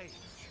 Third stage.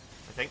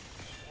 I think.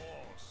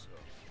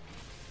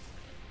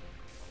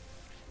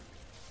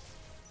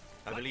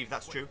 I believe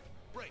that's true.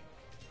 Break.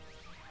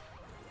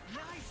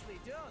 Nicely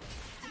done.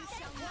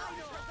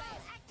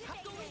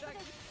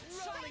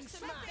 Rolling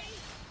smash.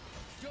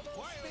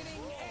 Double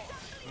spinning edge.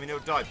 I mean,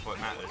 it'll die before it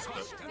matters,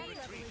 but Opponents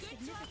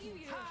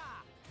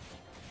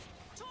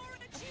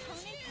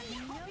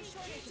have no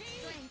shortage of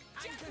strength.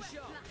 Anchor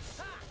shot.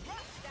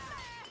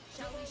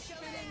 Double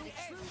spinning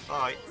edge.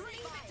 alright.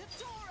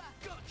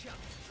 Gotcha.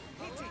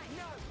 Hit it.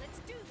 No. Let's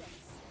do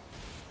this!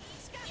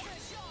 Scatter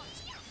shot!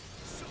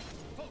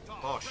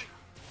 Bosh.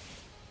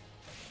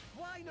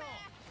 Why not?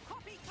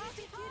 Poppy,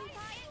 cutie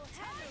pie!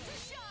 Time to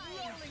shine!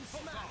 Rolling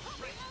smash.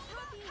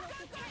 Poppy will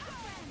protect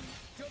friends.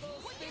 Double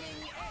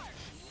spinning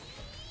edge.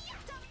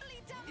 Doubly,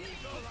 doubly!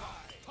 Eagle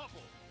eye.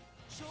 Topple.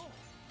 Sure.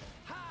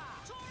 Ha.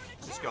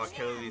 Just gotta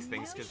kill these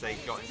things because they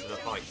got into the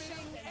fight.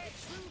 Spinning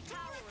edge.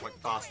 Like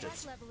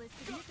bastards. Level is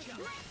significant.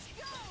 Let's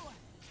go!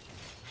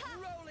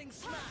 Rolling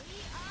smash.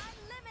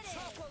 Unlimited!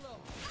 Topple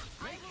up.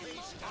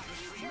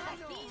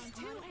 These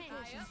two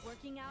applications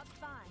working out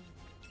fine.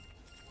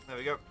 There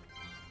we go.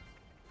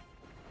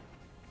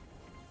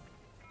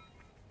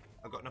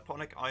 I've got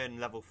Nipponic Iron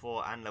level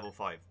 4 and level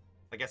 5.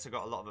 I guess I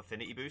got a lot of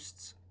affinity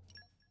boosts.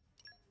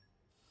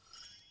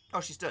 Oh,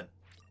 she's done.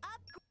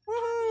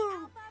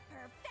 Woohoo! Alpha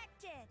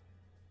perfected.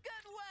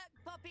 Good work,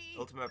 Poppy!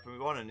 Ultimate Weaponry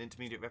 1 and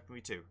Intermediate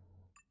Weaponry 2.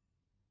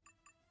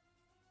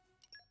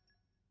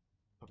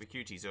 Puppy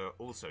Cuties are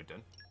also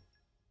done.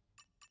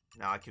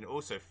 Now I can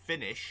also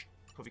finish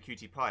Puppy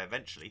Cutie Pie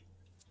eventually.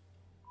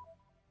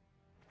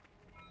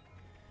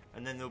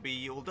 And then they'll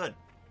be all done.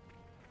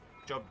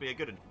 Job be a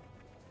good one.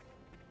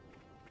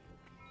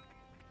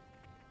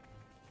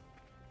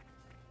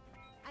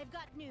 I've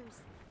got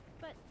news,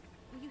 but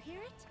will you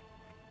hear it?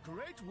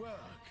 Great work.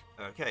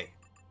 Okay.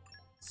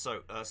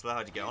 So, Ursula,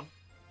 how'd you get on?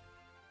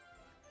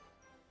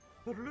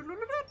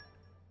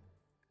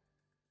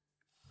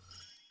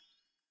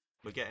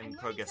 We're getting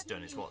progress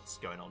done is what's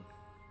going on.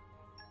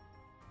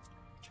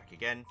 Check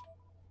again.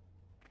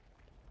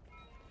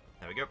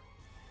 There we go.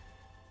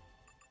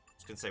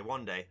 Just gonna say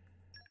one day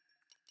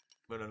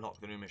We'll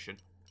unlock the new mission.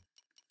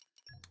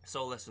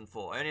 Soul Lesson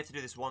 4. I only have to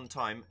do this one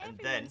time, and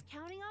then Everyone's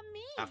counting on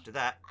me. after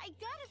that, I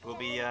gotta we'll say,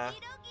 be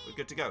we're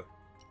good to go.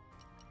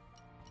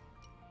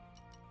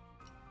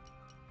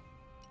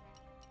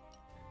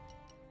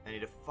 I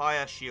need a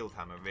fire shield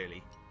hammer,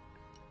 really.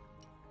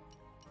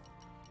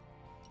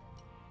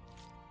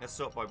 Let's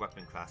sort by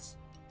weapon class.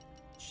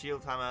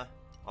 Shield hammer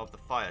of the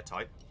fire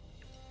type.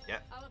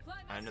 Yep.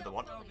 And another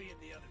one. I'll be in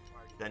the other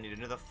party. Then need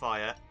another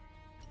fire.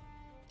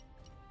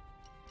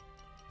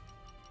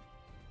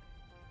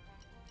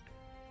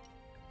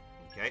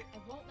 Okay.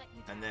 I won't let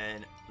you And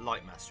then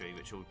light mastery,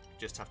 which will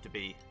just have to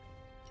be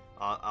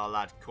our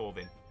lad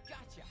Corbin.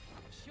 Gotcha.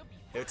 She'll be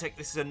It'll take,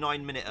 this is a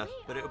 9-minute,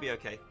 but it'll be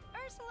okay.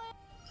 Ursula.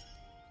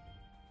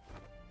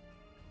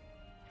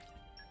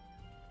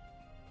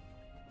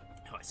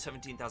 Alright,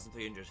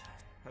 17,300.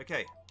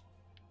 Okay.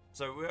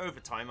 So we're over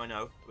time, I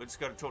know. We're just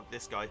going to talk to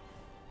this guy.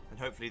 And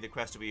hopefully the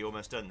quest will be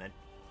almost done then.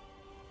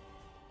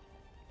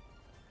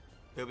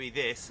 It'll be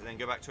this, and then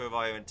go back to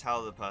Ohio and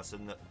tell the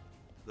person that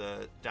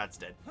the dad's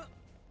dead.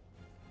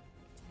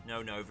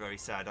 No, very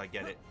sad, I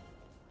get it.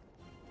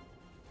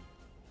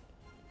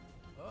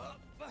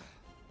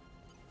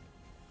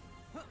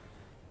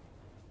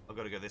 I've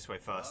got to go this way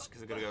first,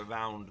 because I've got to go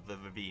around the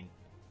ravine.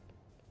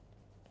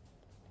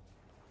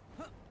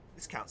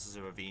 This counts as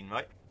a ravine,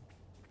 right?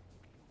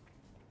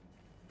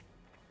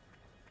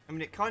 I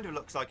mean, it kind of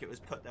looks like it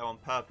was put there on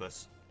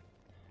purpose,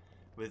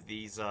 with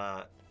these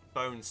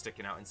bones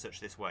sticking out in such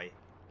this way.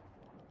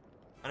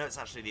 I know it's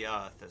actually the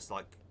earth that's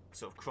like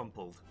sort of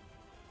crumpled.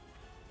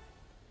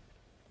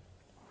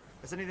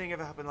 Has anything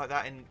ever happened like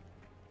that in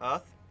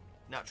Earth?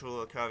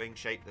 Natural occurring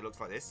shape that looks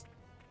like this?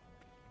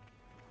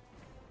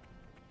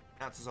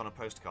 Answers on a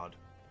postcard.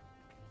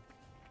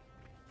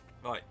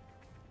 Right.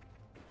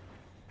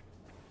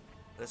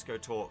 Let's go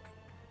talk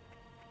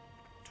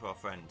to our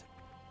friend.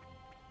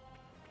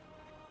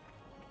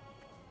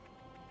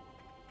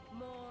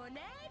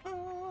 Morning.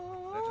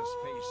 Let us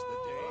face the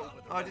day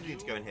with Oh, I didn't need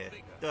to go in here.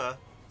 vigor. Duh.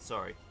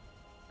 Sorry.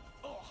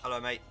 Hello,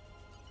 mate.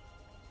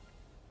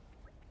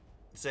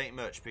 This ain't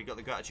much, but you got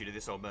the gratitude of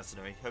this old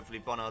mercenary. Hopefully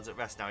Bonnard's at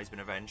rest now, he's been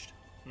avenged.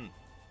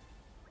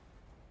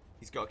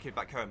 He's got a kid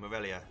back home,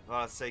 Aurelia. Well,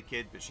 I'd say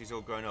kid, but she's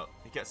all grown up.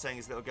 He kept saying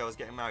his little girl was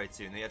getting married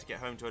soon, and he had to get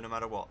home to her no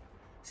matter what.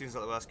 Seems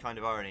like the worst kind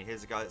of irony.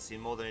 Here's a guy that's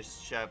seen more than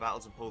his share of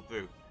battles and pulled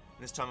through. And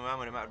this time around,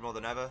 when it mattered more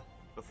than ever,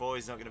 before,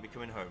 he's not going to be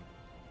coming home.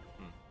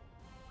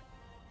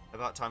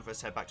 About time for us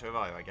to head back to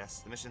Ohio, I guess.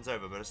 The mission's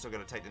over, but I've still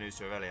got to take the news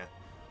to Aurelia.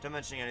 Don't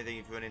mention anything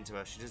if you run into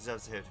her. She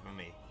deserves to hear it from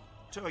me.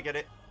 Sure, I get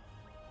it.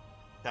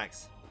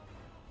 Thanks.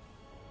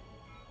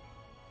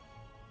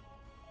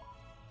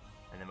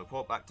 And then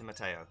report back to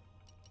Matteo.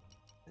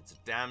 It's a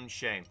damn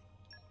shame.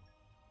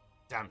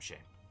 Damn shame.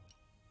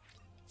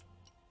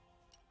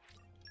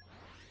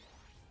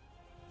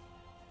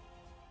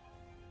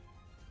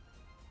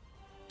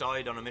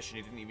 Died on a mission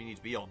he didn't even need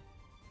to be on.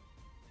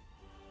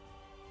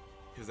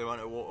 Because they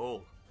weren't at war at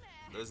all.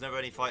 There was never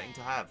any fighting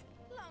to have.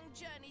 Long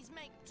journeys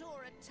make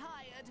Tora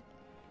tired.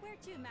 Where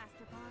to,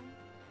 Master Pawn?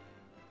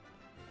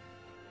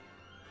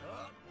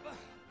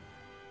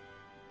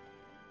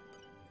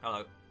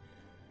 Hello.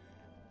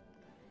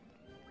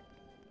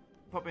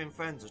 Poppy and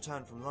friends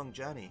returned from a long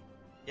journey.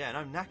 Yeah, and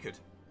I'm knackered.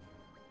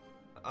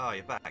 Oh,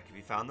 you're back. Have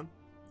you found them?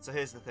 So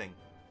here's the thing.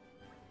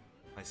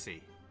 I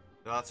see.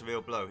 Well, that's a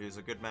real blow. He was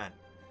a good man.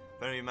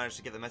 If only we managed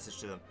to get the message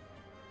to them.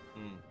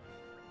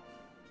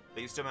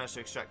 But you still managed to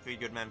extract 3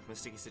 good men from a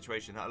sticky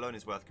situation. That alone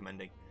is worth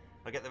commending.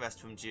 I'll get the rest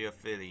from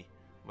Geophili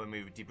when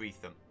we debrief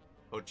them.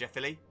 Or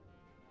Geophili?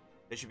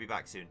 They should be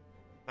back soon.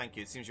 Thank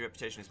you. It seems your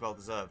reputation is well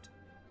deserved.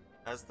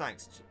 As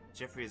thanks,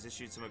 Jeffrey has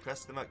issued some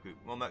requests to the Merc Group.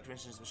 More Merc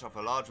missions which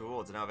offer large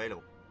rewards are now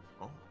available.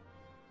 Oh.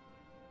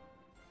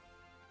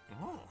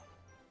 Oh.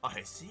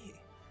 I see.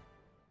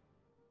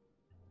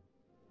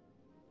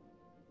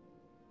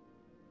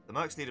 The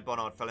Mercs leader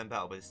Bonnard fell in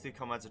battle, but his 2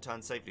 comrades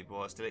returned safely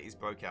before hostilities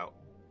broke out.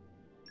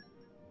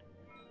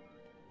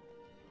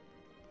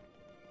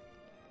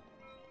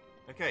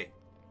 Okay.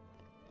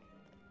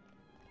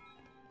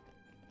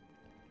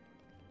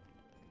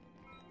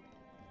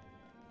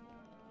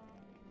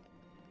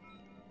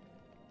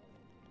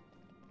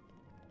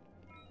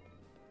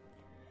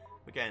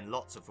 Again,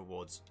 lots of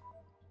rewards.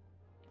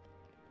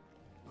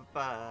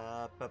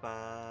 Ba ba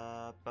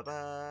ba ba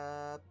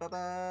ba ba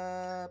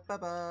ba ba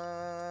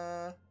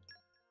ba.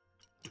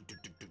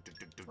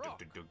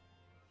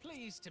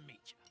 Pleased to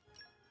meet you.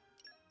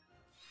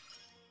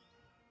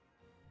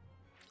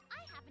 I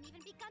haven't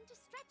even begun to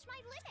stretch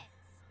my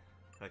limits.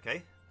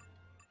 Okay.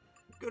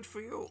 Good for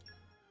you.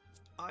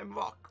 I'm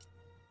Rock.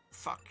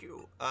 Fuck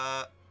you.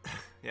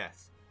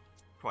 Yes.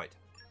 Quite.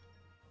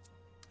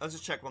 Let's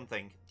just check one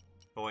thing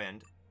before I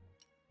end.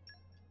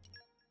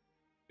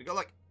 We got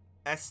like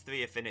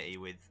S3 affinity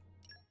with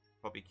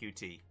Poppy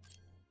QT.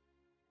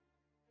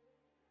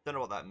 Don't know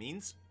what that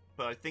means,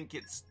 but I think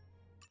it's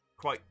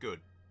quite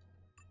good.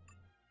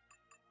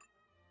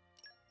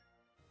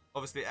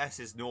 Obviously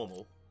S is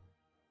normal.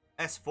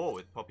 S4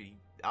 with Poppy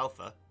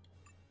Alpha.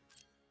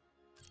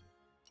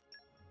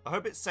 I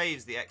hope it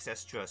saves the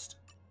excess trust.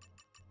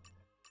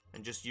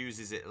 and just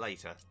uses it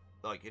later.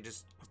 Like, it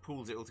just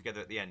pulls it all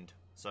together at the end.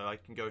 So I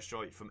can go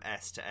straight from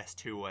S to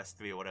S2 or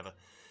S3 or whatever.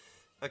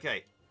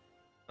 Okay,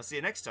 I'll see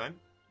you next time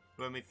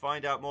when we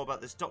find out more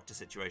about this doctor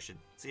situation.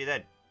 See you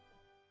then.